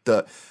like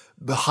the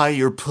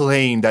higher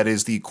plane that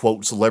is the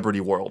quote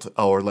celebrity world,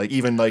 or like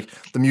even like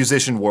the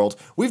musician world,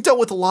 we've dealt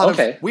with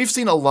we've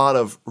seen a lot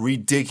of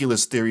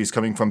ridiculous theories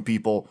coming from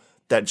people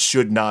that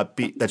should not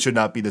be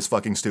this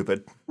fucking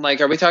stupid. Like,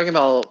 are we talking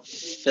about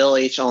Phil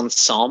H.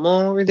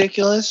 Anselmo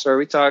ridiculous, or are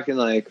we talking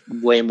like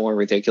way more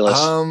ridiculous?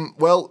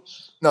 Well,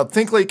 no,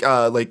 think like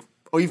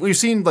we've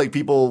seen like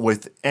people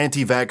with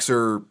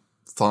anti-vaxxer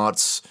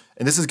thoughts,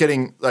 and this is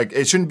getting like,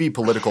 it shouldn't be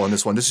political in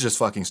this one. This is just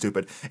fucking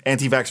stupid.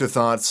 Anti-vaxxer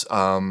thoughts.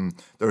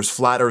 There's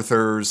flat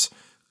earthers,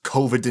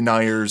 COVID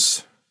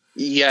deniers,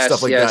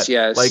 stuff like that.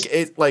 Yes.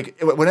 Like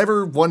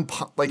whenever one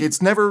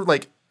it's never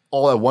like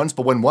all at once,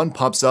 but when one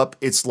pops up,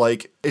 it's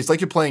like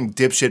you're playing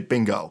dipshit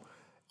bingo.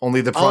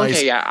 Only the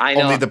prize, I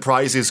know. Only the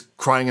prize is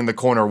crying in the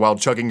corner while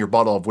chugging your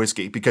bottle of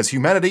whiskey because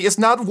humanity is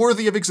not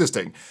worthy of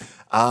existing.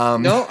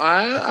 No,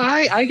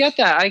 I get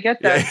that. I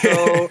get that.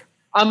 So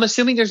I'm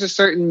assuming there's a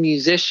certain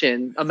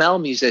musician, a male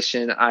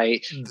musician,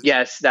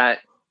 that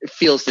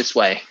feels this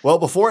way. Well,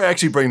 before I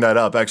actually bring that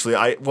up,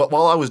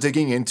 while I was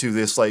digging into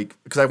this, like,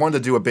 because I wanted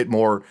to do a bit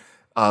more.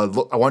 I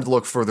wanted to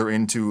look further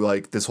into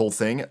like this whole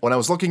thing. When I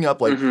was looking up,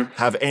 like,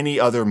 have any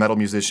other metal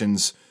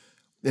musicians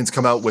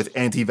come out with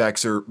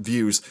anti-vaxxer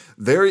views?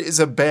 There is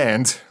a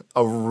band,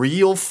 a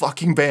real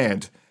fucking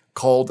band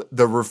called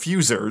The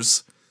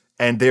Refusers,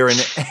 and they're an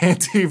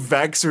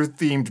anti-vaxxer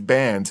themed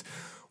band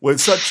with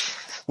such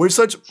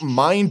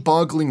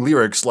mind-boggling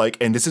lyrics. Like,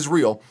 and this is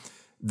real.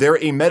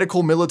 They're a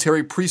medical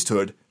military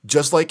priesthood,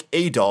 just like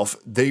Adolf.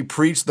 They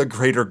preach the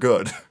greater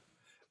good.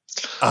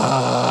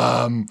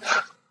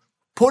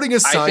 Putting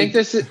aside,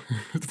 I'm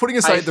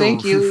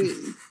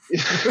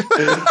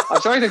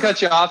sorry to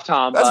cut you off,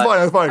 Tom. That's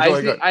fine. Go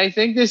ahead. I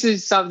think this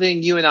is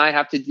something you and I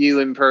have to do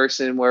in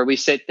person, where we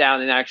sit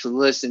down and actually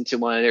listen to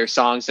one of their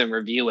songs and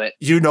review it.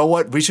 You know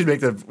what? We should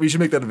make that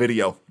a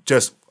video.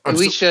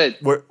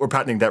 We're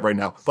patenting that right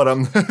now. But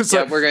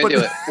yeah, we're gonna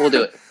do it. We'll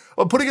do it.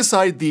 Well, putting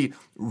aside the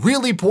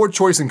really poor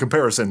choice in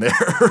comparison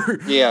there.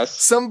 Yes.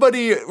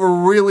 Somebody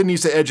really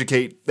needs to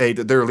educate their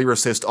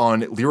lyricist on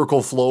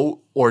lyrical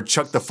flow or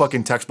chuck the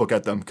fucking textbook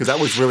at them, because that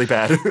was really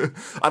bad.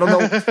 I don't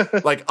know,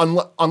 like,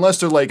 unless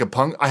they're like a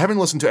punk. I haven't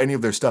listened to any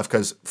of their stuff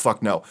because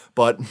fuck no.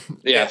 But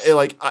yes.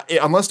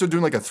 Unless they're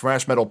doing like a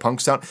thrash metal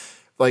punk sound,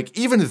 like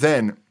even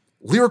then,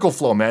 lyrical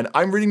flow, man.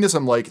 I'm reading this,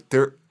 I'm like,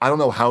 I don't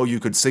know how you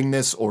could sing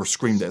this or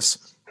scream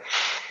this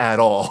at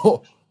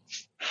all.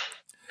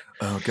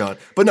 Oh, God.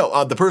 But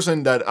no, the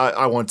person that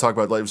I want to talk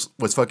about was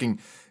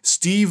fucking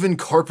Stephen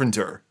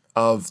Carpenter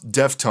of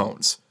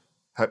Deftones.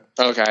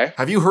 Okay.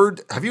 Have you heard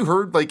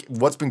like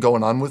what's been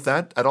going on with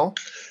that at all?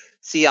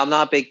 See, I'm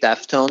not a big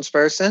Deftones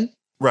person.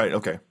 Right,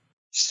 okay.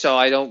 So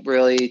I don't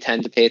really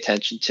tend to pay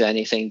attention to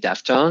anything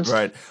Deftones.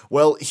 Right.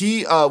 Well,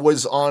 he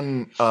was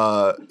on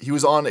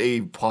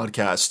a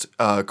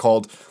podcast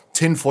called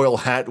Tinfoil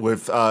Hat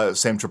with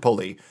Sam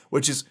Tripoli,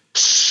 which is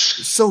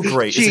so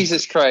great.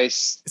 Jesus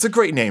Christ. It's a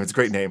great name. But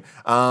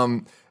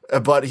on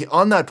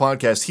that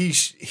podcast,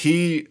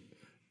 he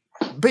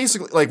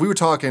basically, like we were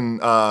talking,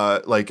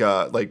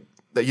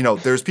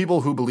 there's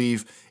people who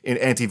believe in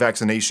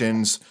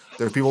anti-vaccinations.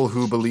 There are people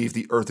who believe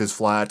the Earth is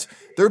flat.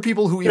 There are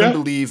people who even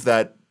believe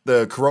that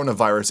the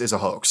coronavirus is a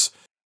hoax.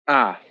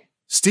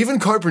 Stephen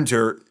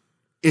Carpenter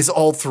is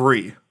all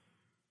three.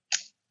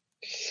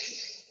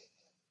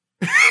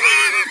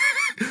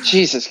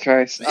 Jesus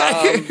Christ.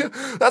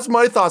 That's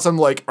my thoughts. I'm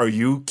like, are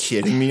you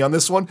kidding me on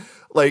this one?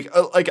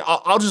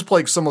 I'll just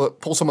pull some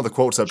of the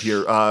quotes up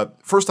here.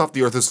 First off,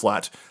 the Earth is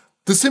flat.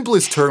 The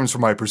simplest terms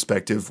from my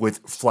perspective with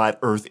flat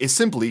Earth is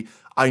simply,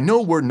 I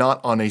know we're not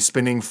on a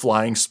spinning,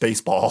 flying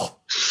space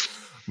ball.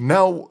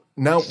 Now,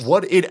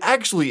 what it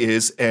actually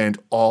is, and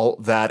all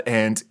that,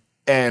 and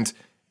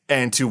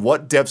to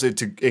what depths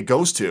it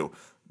goes to,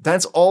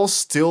 that's all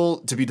still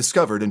to be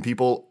discovered, and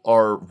people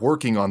are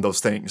working on those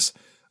things.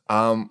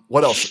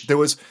 What else? There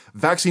was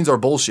vaccines are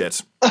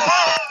bullshit,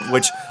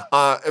 which,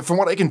 from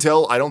what I can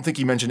tell, I don't think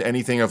he mentioned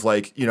anything of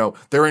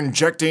they're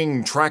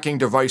injecting tracking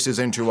devices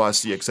into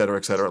us, et cetera,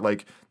 et cetera.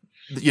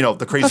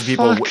 The crazy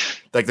people,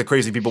 like the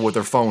crazy people with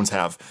their phones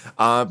have.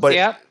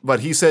 But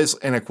he says,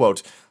 in a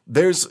quote,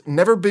 there's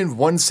never been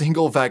one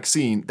single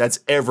vaccine that's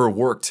ever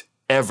worked,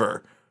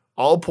 ever.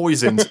 All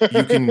poisons,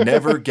 you can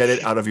never get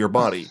it out of your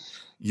body.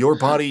 Your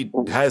body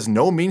has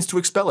no means to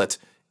expel it.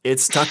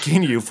 It's stuck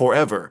in you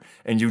forever,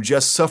 and you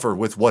just suffer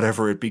with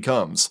whatever it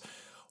becomes.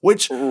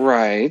 Which, sure.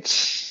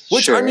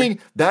 I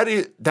mean, that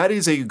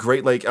is a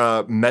great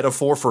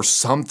metaphor for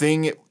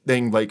something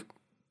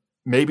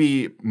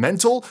maybe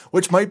mental,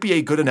 which might be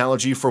a good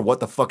analogy for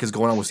what the fuck is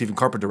going on with Stephen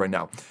Carpenter right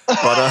now.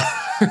 But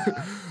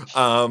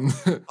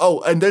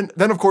and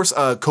then of course,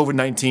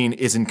 COVID-19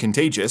 isn't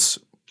contagious.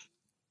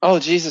 Oh,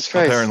 Jesus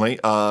Christ! Apparently,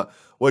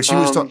 which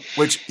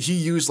he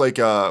used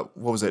what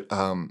was it?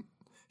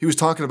 He was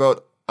talking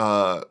about.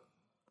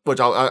 Which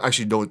I'll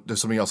actually know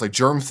there's something else like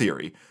germ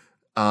theory,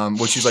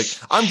 which he's like,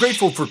 I'm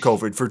grateful for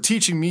COVID for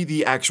teaching me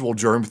the actual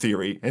germ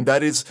theory, and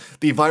that is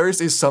the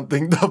virus is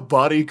something the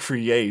body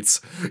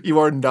creates. You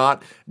are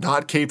not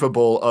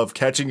capable of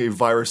catching a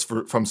virus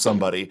from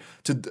somebody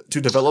to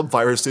develop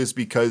viruses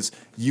because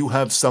you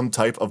have some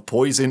type of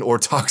poison or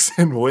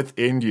toxin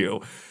within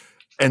you.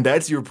 And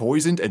that's your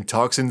poisoned and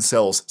toxin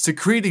cells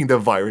secreting the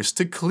virus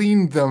to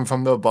clean them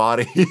from the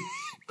body.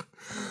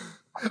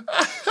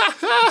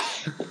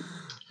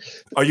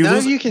 Are you?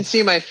 You can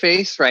see my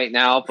face right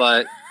now,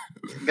 but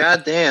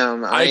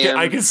goddamn,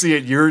 I can see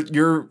it.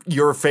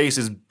 Your face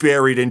is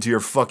buried into your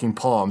fucking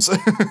palms.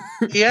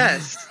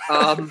 Yes.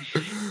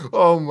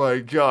 Oh my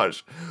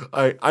gosh,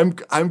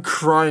 I'm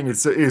crying.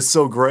 It is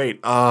so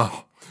great.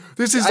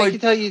 This is I can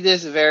tell you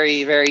this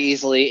very, very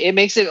easily. It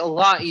makes it a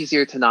lot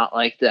easier to not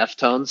like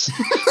Deftones.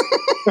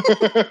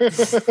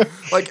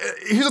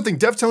 Here's the thing.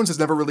 Deftones has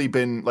never really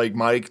been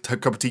my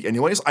cup of tea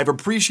anyways. I've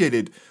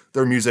appreciated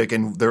their music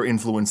and their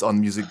influence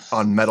on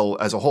metal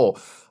as a whole.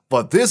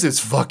 But this is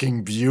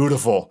fucking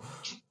beautiful.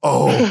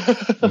 Oh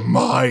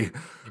my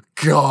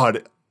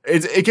God.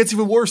 It gets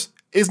even worse.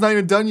 It's not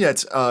even done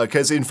yet.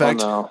 Because in fact,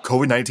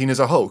 COVID-19 is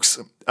a hoax.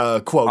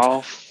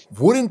 Quote,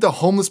 wouldn't the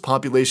homeless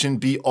population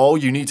be all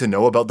you need to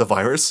know about the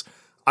virus?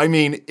 I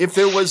mean, if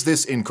there was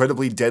this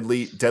incredibly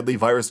deadly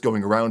virus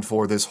going around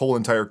for this whole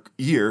entire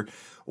year,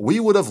 we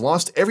would have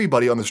lost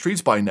everybody on the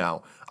streets by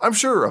now. I'm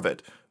sure of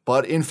it.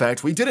 But in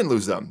fact, we didn't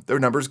lose them. Their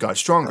numbers got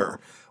stronger.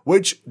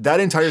 Which, that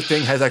entire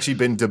thing has actually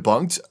been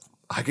debunked.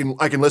 I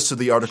can list to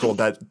the article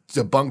that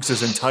debunks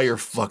this entire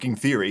fucking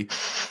theory.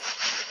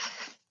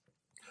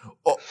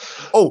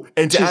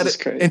 And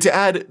to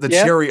add the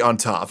cherry on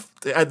top.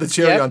 To add the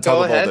cherry on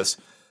top of all this.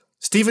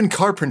 Stephen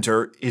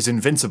Carpenter is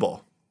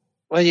invincible.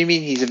 What do you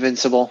mean he's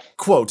invincible?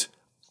 Quote,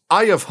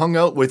 I have hung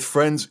out with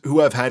friends who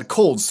have had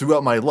colds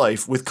throughout my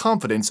life with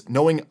confidence,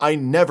 knowing I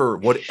never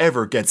would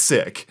ever get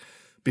sick.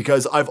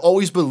 Because I've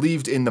always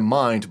believed in the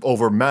mind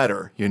over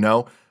matter, you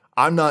know?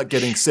 I'm not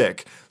getting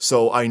sick,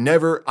 so I've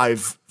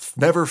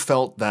never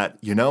felt that,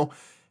 you know?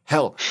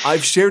 Hell,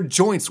 I've shared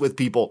joints with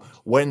people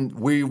when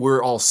we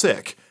were all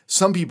sick.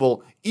 Some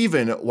people,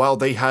 even while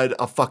they had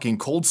a fucking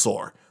cold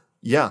sore.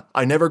 Yeah,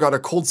 I never got a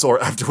cold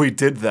sore after we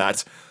did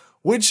that.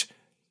 Which,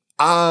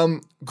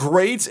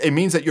 great. It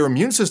means that your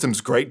immune system's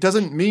great.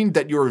 Doesn't mean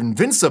that you're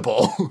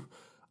invincible.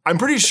 I'm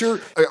pretty sure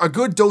a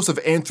good dose of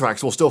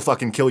anthrax will still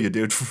fucking kill you,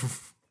 dude.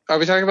 Are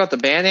we talking about the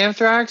band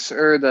Anthrax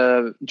or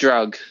the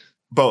drug?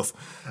 Both.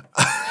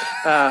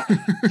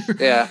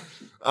 Yeah.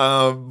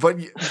 But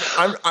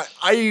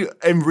I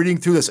am reading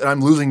through this and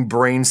I'm losing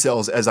brain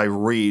cells as I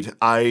read.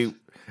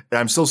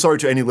 I'm so sorry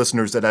to any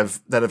listeners that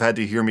have had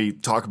to hear me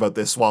talk about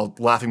this while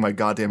laughing my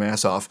goddamn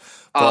ass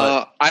off.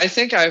 But I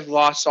think I've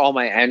lost all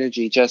my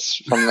energy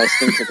just from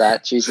listening to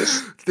that.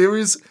 Jesus.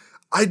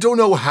 I don't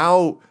know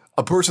how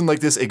a person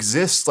like this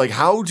exists. Like,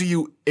 how do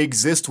you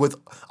exist with?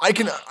 I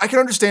can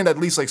understand at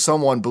least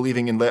someone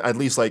believing in at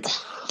least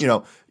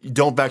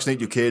don't vaccinate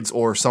your kids,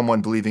 or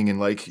someone believing in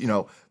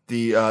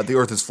the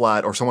Earth is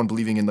flat, or someone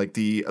believing in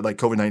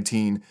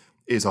COVID-19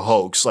 is a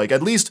hoax.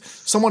 At least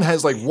someone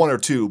has one or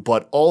two,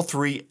 but all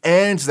three,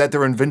 and that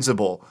they're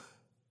invincible.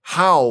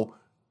 How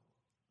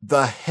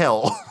the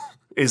hell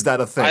Is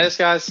that a thing? I just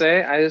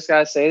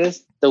gotta say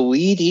this. The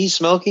weed he's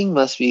smoking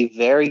must be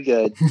very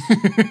good.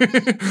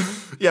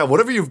 Yeah,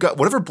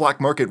 whatever black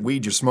market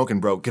weed you're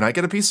smoking, bro. Can I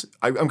get a piece?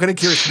 I'm kind of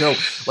curious to know,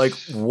 like,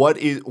 what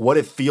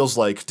it feels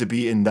like to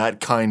be in that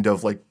kind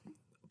of like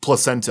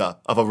placenta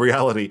of a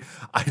reality.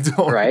 I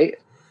don't. Right?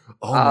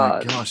 Oh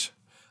my gosh!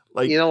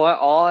 Like, you know what?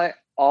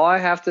 All I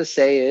have to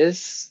say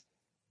is,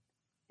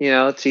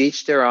 to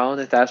each their own.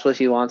 If that's what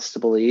he wants to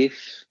believe,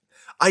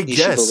 I he guess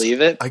should believe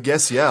it. I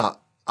guess, yeah.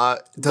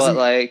 But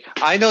like,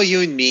 I know you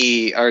and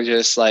me are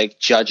just like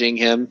judging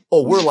him.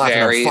 Oh, we're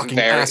laughing our fucking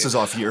asses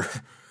off here.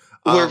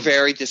 We're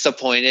very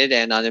disappointed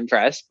and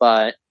unimpressed,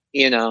 but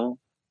he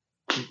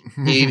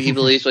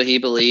believes what he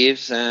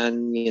believes,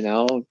 and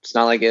it's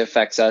not like it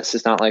affects us.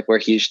 It's not like we're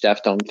huge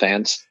Deftones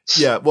fans.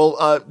 Yeah,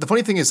 well, the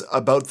funny thing is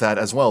about that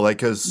as well, like,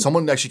 because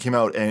someone actually came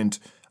out and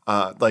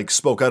like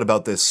spoke out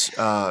about this,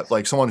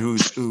 like someone who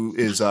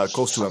is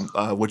close to him,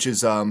 which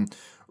is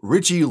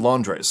Richie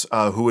Londres,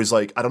 who is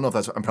like, I don't know if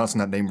I'm pronouncing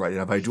that name right,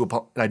 and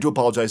I do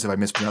apologize if I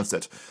mispronounced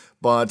it,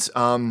 but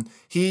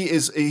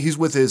he's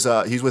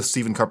with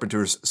Stephen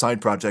Carpenter's side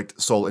project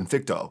Soul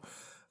Invicto,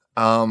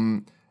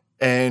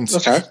 and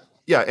okay.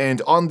 Yeah,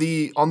 and on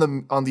the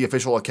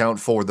official account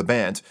for the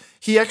band,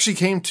 he actually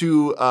came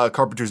to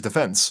Carpenter's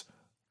defense,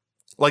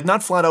 like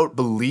not flat out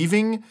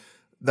believing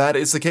that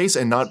is the case,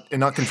 and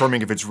not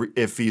confirming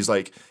if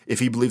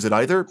he believes it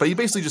either. But he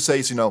basically just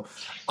says,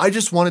 I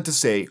just wanted to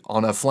say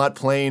on a flat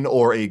plane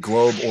or a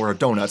globe or a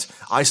donut,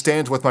 I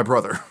stand with my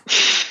brother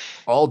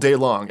all day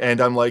long.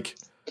 And I'm like,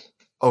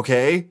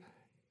 okay.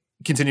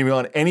 Continuing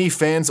on, any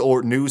fans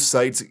or news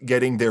sites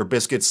getting their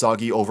biscuits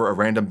soggy over a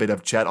random bit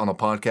of chat on a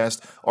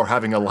podcast are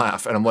having a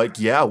laugh. And I'm like,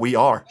 yeah, we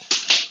are.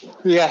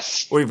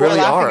 Yes, we really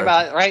we're are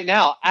about it right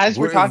now as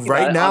we're talking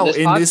right about now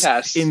it on this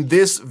podcast. in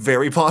this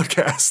very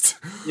podcast.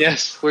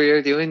 Yes,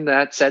 we're doing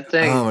that said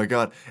thing. Oh my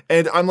god!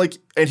 And I'm like,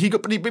 and he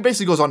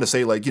basically goes on to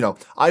say, like,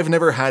 I've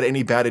never had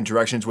any bad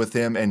interactions with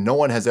him, and no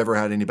one has ever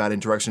had any bad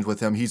interactions with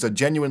him. He's a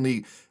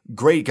genuinely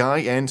great guy,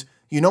 and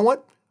you know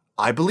what?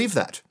 I believe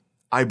that.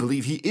 I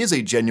believe he is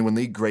a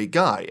genuinely great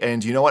guy,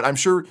 and you know what? I'm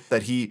sure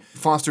that he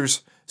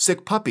fosters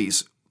sick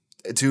puppies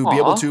to be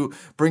able to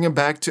bring him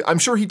back to. I'm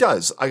sure he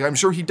does. I'm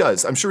sure he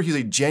does. I'm sure he's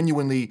a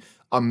genuinely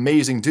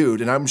amazing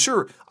dude, and I'm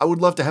sure I would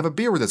love to have a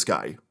beer with this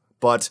guy.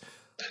 But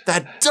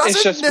that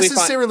doesn't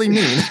necessarily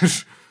mean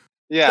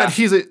that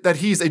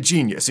he's a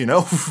genius.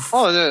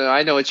 Oh no,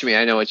 I know what you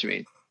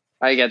mean.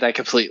 I get that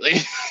completely.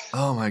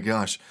 Oh my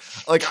gosh!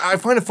 Like, I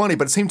find it funny,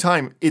 but at the same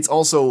time, it's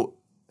also,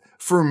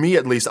 for me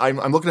at least, I'm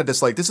looking at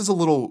this like this is a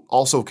little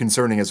also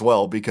concerning as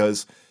well,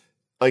 because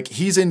like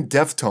he's in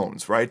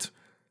Deftones, right?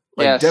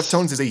 Like, yes.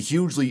 Deftones is a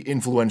hugely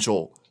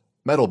influential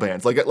metal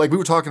band. Like we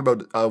were talking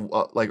about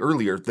like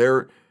earlier,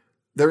 their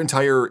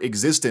entire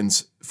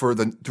existence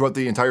throughout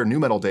the entire nu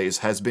metal days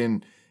has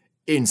been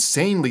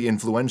insanely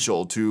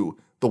influential to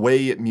the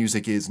way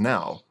music is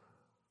now.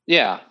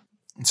 Yeah.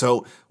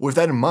 So with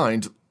that in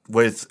mind,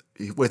 with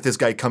this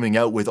guy coming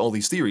out with all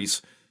these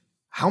theories,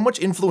 how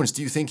much influence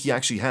do you think he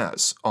actually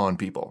has on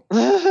people?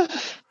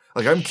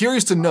 Like, I'm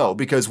curious to know,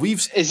 because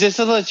Is this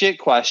a legit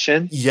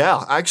question?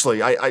 Yeah,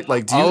 actually, I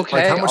like. Do you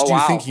like how much do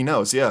you think he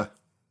knows? Yeah.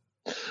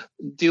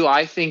 Do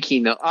I think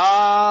he knows?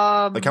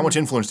 Like, how much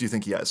influence do you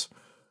think he has?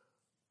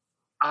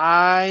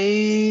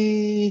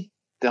 I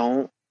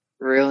don't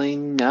really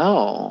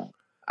know.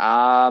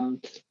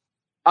 I'm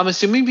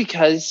assuming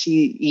because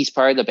he's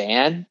part of the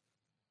band,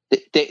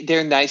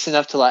 they're nice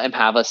enough to let him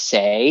have a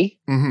say.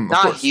 Mm-hmm,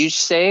 not a huge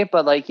say,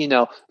 but like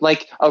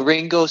like a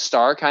Ringo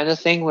Starr kind of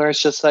thing, where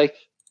it's just like,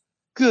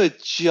 good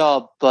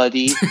job,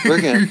 buddy.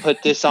 We're going to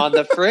put this on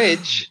the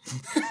fridge.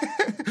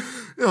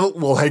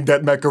 We'll hang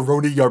that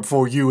macaroni up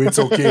for you. It's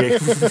okay.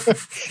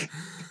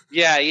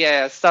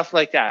 Yeah, stuff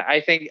like that. I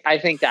think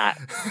that.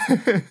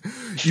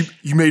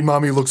 You made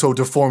mommy look so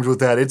deformed with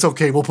that. It's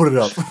okay. We'll put it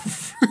up.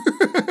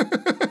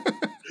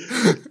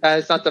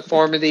 It's not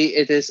deformity.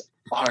 It is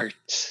art.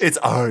 It's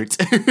art.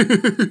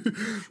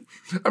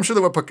 I'm sure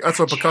that's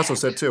what Picasso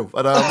said too.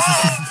 But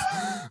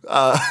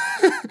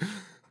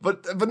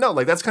But no,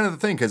 like, that's kind of the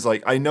thing, because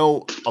like I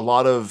know a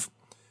lot of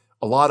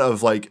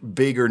like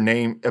big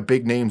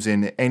names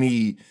in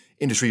any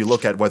industry you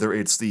look at, whether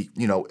it's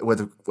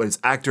whether it's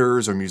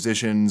actors or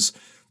musicians,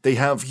 they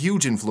have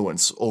huge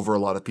influence over a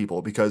lot of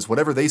people, because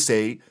whatever they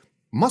say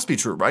must be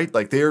true, right?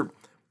 Like,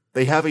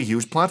 they have a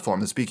huge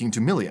platform that's speaking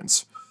to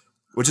millions,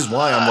 which is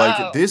why I'm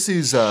like, this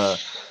is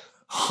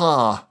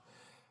how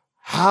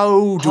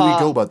do we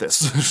go about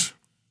this?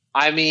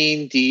 I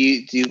mean, do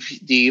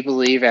you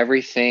believe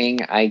everything,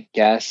 I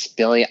guess,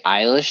 Billie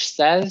Eilish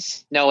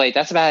says? No, wait,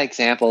 that's a bad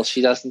example.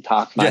 She doesn't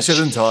talk much. Yeah, she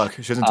doesn't talk.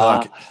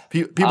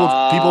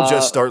 People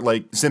just start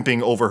like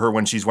simping over her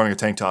when she's wearing a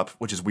tank top,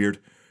 which is weird.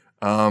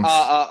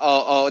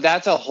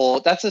 That's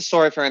a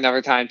story for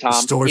another time, Tom.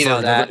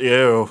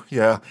 Ew,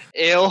 yeah.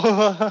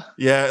 Ew.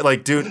 Yeah,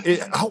 like, dude.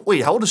 How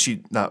old is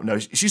she? No,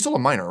 she's still a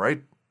minor,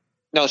 right?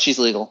 No, she's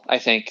legal, I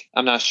think.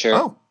 I'm not sure.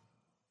 Oh.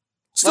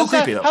 Still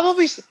creepy though. How about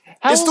we It's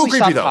still creepy,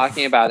 stop though.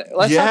 talking about it?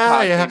 Let's stop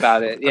talking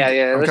about it. Yeah.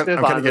 I'm Let's kind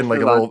move on. of getting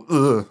like a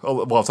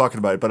little while talking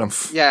about it, but I'm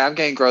Yeah, I'm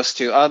getting gross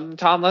too.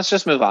 Tom, let's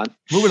just move on.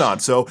 moving on.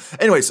 So,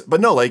 anyways, but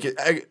no, like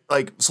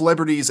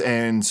celebrities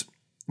and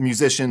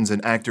musicians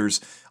and actors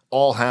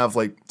all have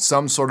like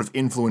some sort of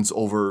influence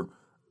over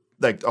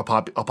like a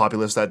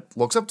populace that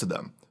looks up to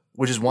them,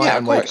 which is why Yeah,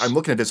 I'm of like course. I'm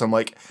looking at this. I'm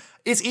like,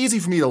 it's easy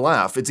for me to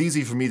laugh. It's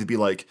easy for me to be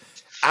like,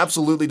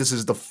 absolutely, this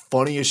is the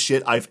funniest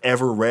shit I've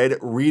ever read.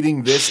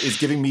 Reading this is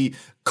giving me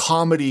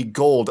comedy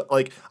gold.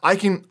 Like I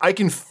can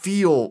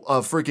feel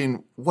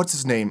freaking what's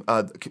his name?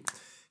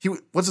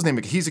 What's his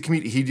name? He's a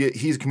comedian.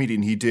 He's a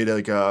comedian. He did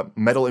like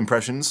metal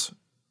impressions.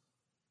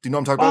 Do you know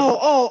what I'm talking about?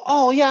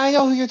 Oh, yeah, I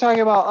know who you're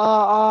talking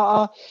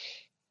about.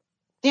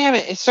 Damn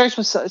it! It starts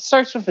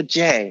with a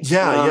J.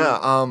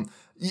 Yeah.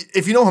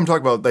 If you know who I'm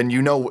talking about, then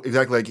you know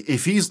exactly. Like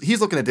if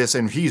he's looking at this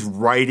and he's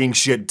writing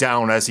shit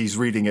down as he's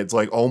reading it, it's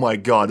like, oh my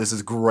god, this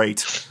is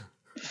great.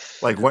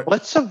 Like what?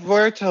 What's a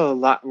word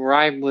to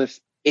rhyme with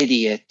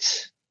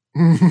idiot?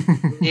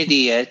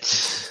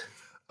 Idiot.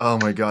 Oh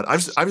my god, I've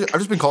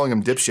just been calling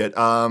him dipshit.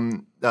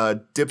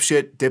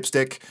 Dipshit,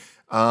 dipstick,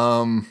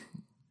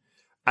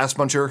 ass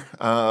muncher.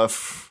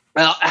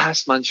 Well,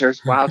 ass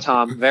munchers. Wow,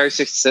 Tom. Very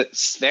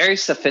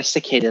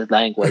sophisticated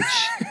language.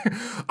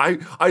 I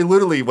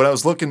literally, when I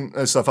was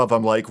looking stuff up,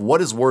 I'm like, what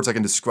is words I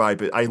can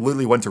describe it? I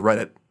literally went to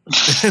Reddit.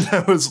 And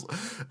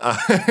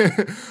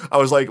I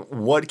was like,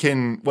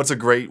 what's a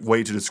great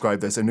way to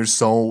describe this? And there's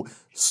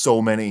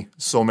so many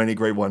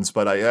great ones,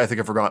 but I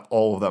think I forgot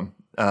all of them.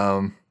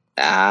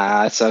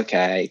 It's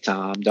okay,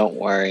 Tom. Don't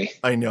worry.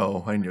 I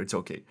know, it's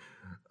okay.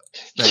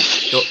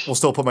 We'll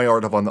still put my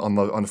art up on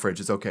the fridge.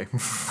 It's okay.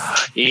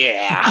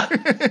 Yeah.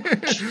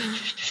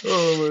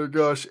 Oh my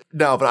gosh.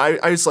 No, but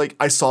I just like,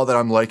 I saw that.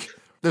 I'm like,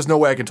 there's no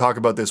way I can talk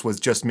about this with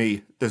just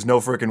me. There's no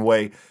freaking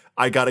way.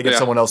 I got to get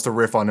someone else to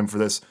riff on him for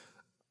this.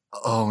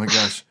 Oh my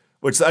gosh.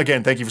 Which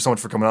again, thank you so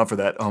much for coming on for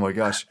that. Oh my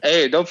gosh.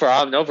 Hey, no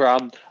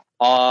problem.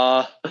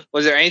 Was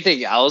there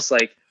anything else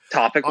like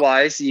topic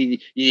wise you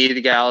needed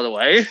to get out of the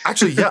way?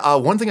 Actually, yeah.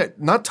 One thing,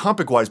 not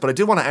topic wise, but I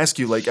did want to ask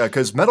you, like,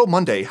 because Metal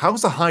Monday,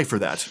 how's the high for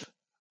that?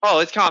 Oh,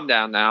 it's calmed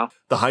down now.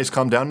 The high's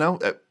calmed down now.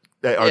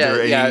 Are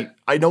there any? Yeah.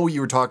 I know you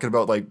were talking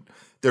about like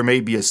there may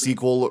be a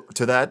sequel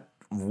to that.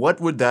 What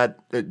would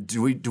that?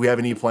 Do we have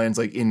any plans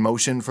like in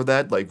motion for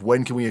that? Like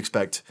when can we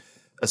expect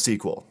a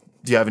sequel?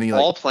 Do you have any?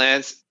 Like, all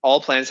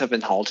plans have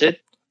been halted.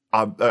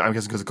 I'm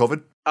guessing because of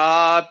COVID.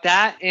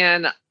 That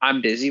and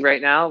I'm busy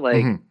right now,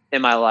 like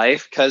in my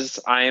life, because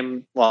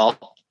even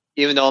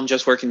though I'm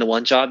just working the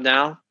one job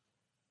now,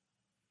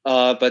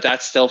 but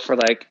that's still for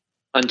like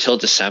until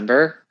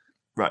December.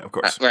 Right, of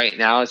course. Right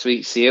now, as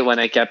we see it, when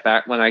I get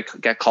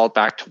called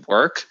back to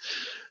work,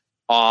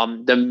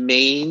 the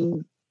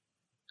main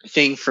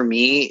thing for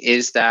me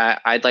is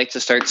that I'd like to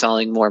start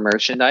selling more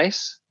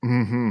merchandise.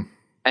 Mm-hmm.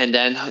 And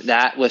then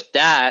with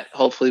that,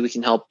 hopefully we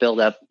can help build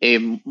up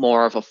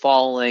more of a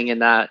following,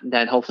 and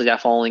then hopefully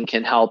that following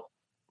can help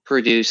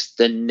produce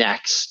the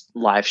next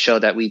live show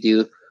that we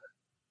do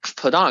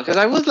put on. Because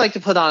I would like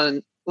to put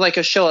on like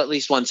a show at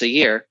least once a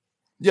year,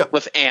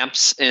 with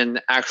amps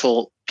and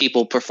actual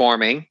people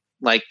performing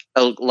like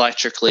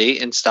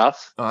electrically and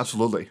stuff. Oh,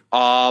 absolutely.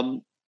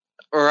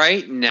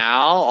 Right now,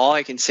 all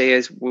I can say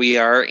is we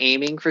are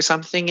aiming for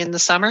something in the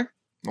summer.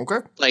 Okay.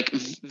 Like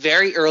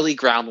very early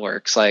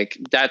groundworks. Like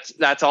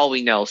that's all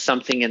we know.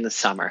 Something in the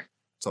summer.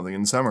 Something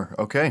in the summer.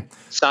 Okay.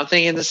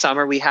 Something in the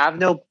summer. We have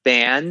no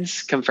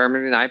bands confirmed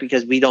tonight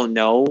because we don't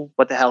know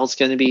what the hell is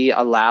going to be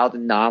allowed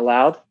and not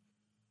allowed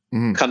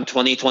come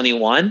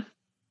 2021.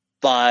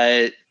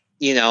 But,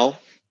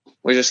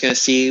 we're just going to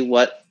see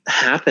what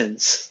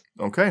happens.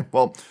 Okay.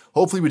 Well,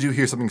 hopefully we do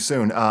hear something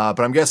soon. But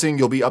I'm guessing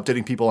you'll be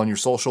updating people on your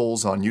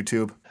socials, on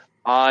YouTube.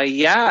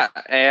 Yeah.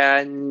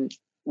 And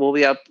we'll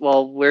be up.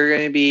 Well, we're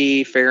going to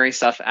be figuring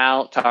stuff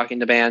out,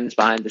 talking to bands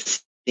behind the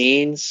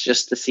scenes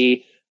just to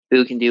see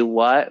who can do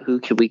what, who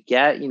can we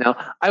get.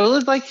 I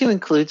would like to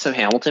include some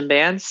Hamilton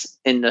bands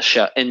in this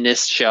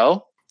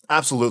show.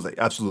 Absolutely.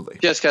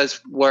 Just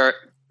because we're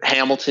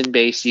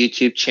Hamilton-based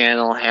YouTube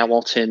channel,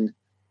 Hamilton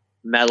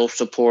metal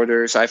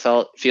supporters, I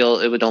feel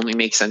it would only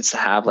make sense to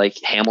have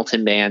like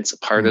Hamilton bands a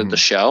part of the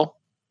show.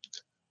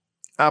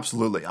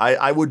 Absolutely.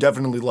 I would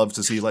definitely love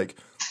to see like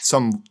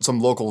some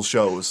local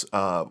shows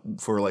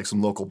for like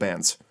some local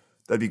bands.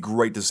 That'd be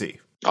great to see.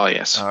 Oh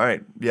yes. All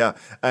right. Yeah.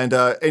 And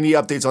any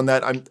updates on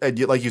that?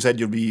 Like you said,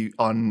 you'll be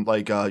on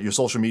like your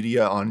social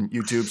media on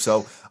YouTube.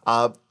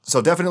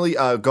 So definitely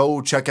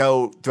go check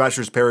out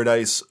Thrasher's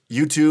Paradise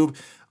YouTube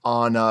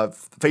on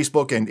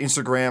Facebook and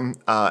Instagram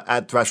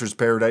at Thrasher's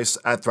Paradise,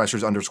 at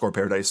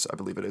Thrashers_Paradise, I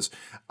believe it is.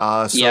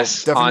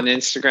 Yes, on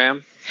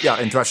Instagram. Yeah,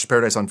 and Thrasher's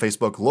Paradise on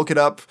Facebook. Look it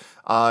up.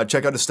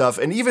 Check out his stuff.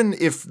 And even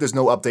if there's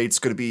no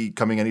updates going to be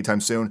coming anytime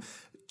soon,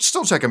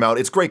 still check him out.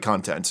 It's great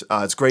content.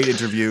 It's great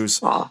interviews.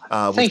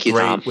 Thank you,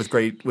 Tom. With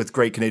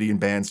great Canadian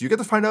bands. You get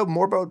to find out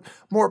more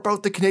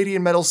about the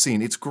Canadian metal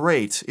scene. It's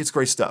great. It's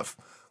great stuff.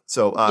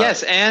 So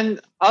yes, and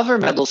other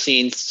metal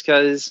scenes,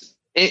 because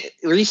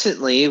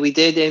Recently, we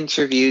did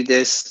interview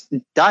this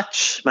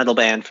Dutch metal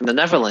band from the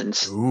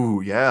Netherlands.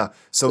 Ooh, yeah.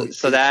 So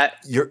that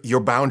your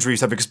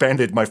boundaries have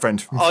expanded, my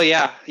friend. Oh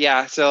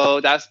yeah.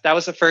 So that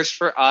was the first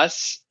for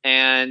us,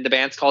 and the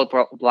band's called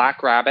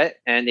Black Rabbit,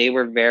 and they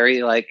were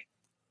very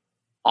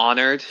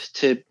honored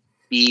to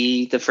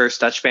be the first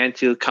Dutch band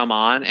to come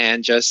on,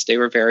 and they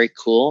were very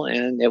cool,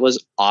 and it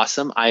was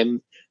awesome.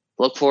 I'm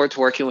look forward to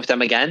working with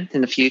them again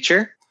in the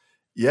future.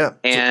 Yeah,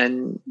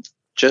 and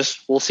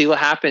we'll see what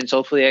happens.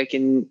 Hopefully I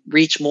can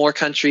reach more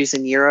countries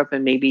in Europe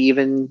and maybe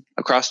even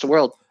across the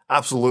world.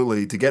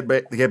 Absolutely. To get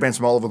bands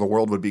from all over the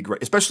world would be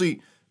great,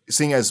 especially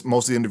seeing as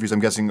most of the interviews, I'm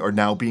guessing, are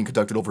now being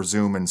conducted over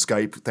Zoom and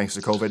Skype thanks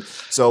to COVID.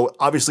 So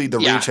obviously the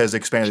reach has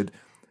expanded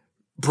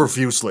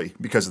profusely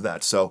because of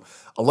that. So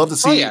I love to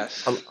see.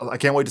 I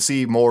can't wait to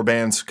see more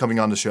bands coming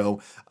on the show.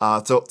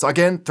 So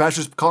again,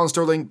 Colin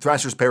Sterling,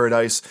 Thrasher's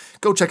Paradise.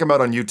 Go check him out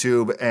on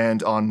YouTube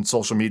and on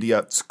social media.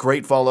 It's a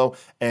great follow.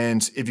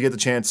 And if you get the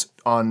chance,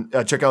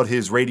 check out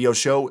his radio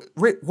show.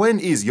 When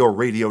is your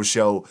radio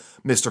show,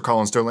 Mr.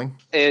 Colin Sterling?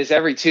 It is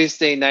every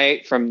Tuesday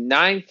night from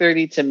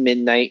 9:30 to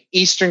midnight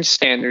Eastern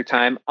Standard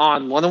Time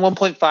on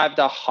 101.5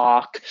 The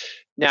Hawk.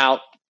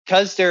 Now,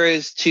 because there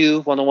is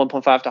 2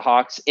 101.5 The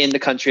Hawks in the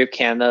country of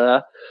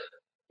Canada,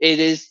 it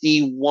is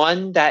the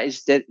one that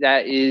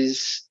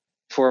is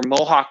for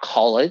Mohawk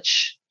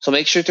College. So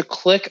make sure to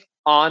click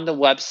on the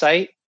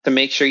website to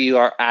make sure you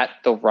are at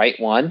the right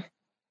one.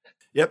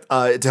 Yep.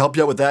 To help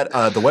you out with that,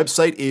 the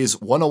website is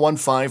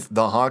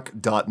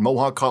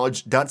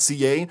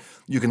 1015thehawk.mohawkcollege.ca.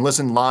 You can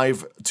listen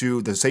live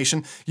to the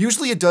station.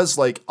 Usually it does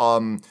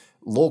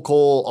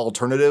local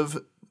alternative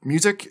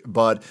music,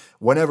 but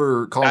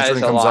whenever Colin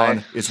Sterling comes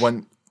on, it's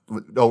when...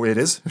 Oh, it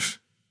is?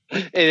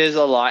 It is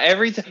a lot.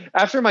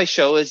 After my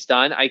show is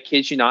done, I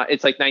kid you not,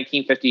 it's like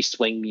 1950s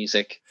swing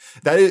music.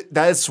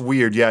 That's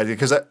weird, yeah,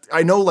 because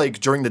I know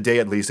during the day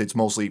at least it's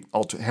mostly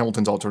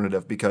Hamilton's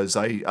alternative because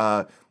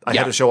I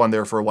had a show on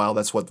there for a while.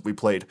 That's what we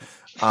played,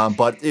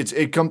 but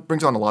it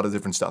brings on a lot of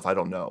different stuff. I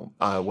don't know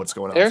what's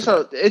going on.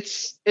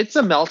 It's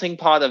a melting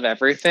pot of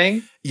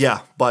everything.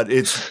 Yeah, but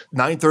it's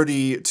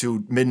 9:30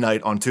 to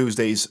midnight on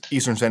Tuesdays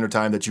Eastern Standard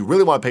Time that you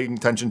really want to pay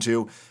attention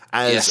to,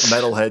 as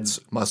metalheads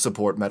must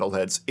support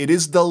metalheads. It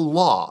is the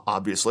law,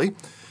 obviously.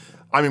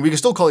 I mean, we can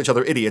still call each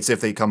other idiots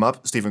if they come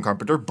up, Stephen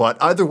Carpenter, but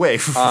either way.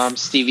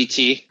 Stevie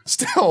T.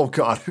 Oh,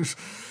 God.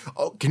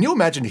 Oh, can you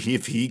imagine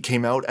if he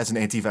came out as an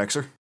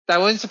anti-vaxxer?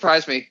 That wouldn't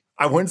surprise me.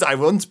 I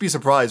wouldn't be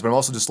surprised, but I'm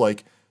also just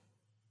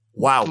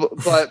wow.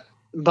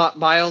 But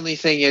my only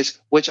thing is,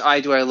 which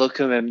eye do I look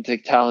at him to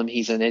tell him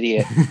he's an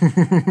idiot?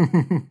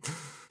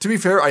 To be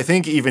fair, I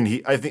think even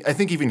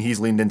he's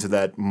leaned into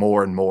that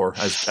more and more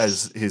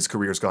as his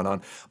career's gone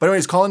on. But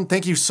anyways, Colin,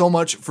 thank you so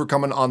much for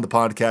coming on the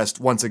podcast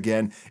once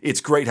again.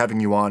 It's great having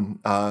you on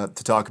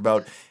to talk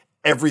about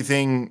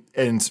everything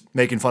and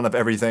making fun of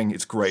everything.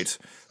 It's great.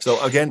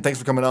 So again, thanks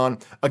for coming on.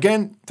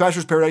 Again,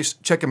 Thrasher's Paradise,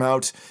 check him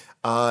out,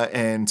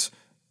 and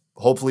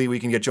hopefully we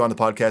can get you on the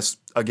podcast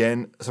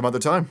again some other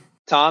time.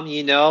 Tom,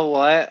 you know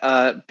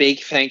what?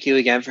 Big thank you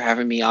again for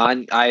having me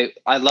on. I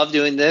love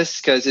doing this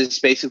because it's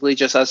basically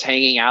just us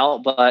hanging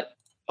out, but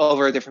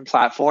over a different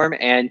platform.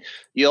 And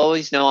you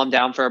always know I'm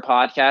down for a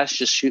podcast.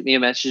 Just shoot me a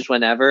message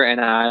whenever, and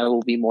I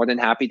will be more than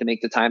happy to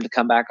make the time to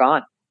come back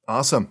on.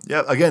 Awesome.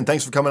 Yeah, again,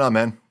 thanks for coming on,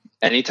 man.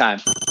 Anytime.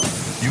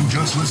 You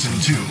just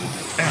listened to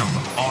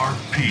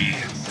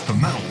MRP, the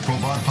Metal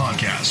Robot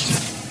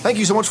Podcast. Thank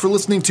you so much for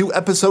listening to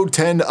episode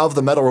 10 of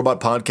the Metal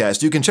Robot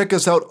Podcast. You can check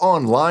us out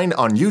online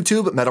on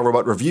YouTube, Metal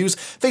Robot Reviews,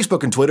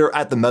 Facebook and Twitter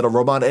at The Metal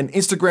Robot, and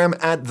Instagram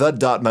at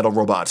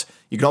The.MetalRobot.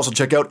 You can also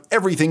check out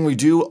everything we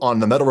do on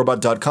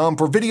TheMetalRobot.com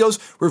for videos,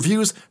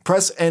 reviews,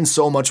 press, and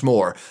so much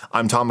more.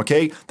 I'm Tom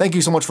McKay. Thank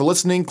you so much for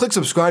listening. Click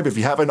subscribe if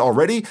you haven't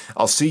already.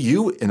 I'll see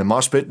you in the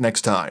mosh pit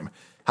next time.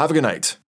 Have a good night.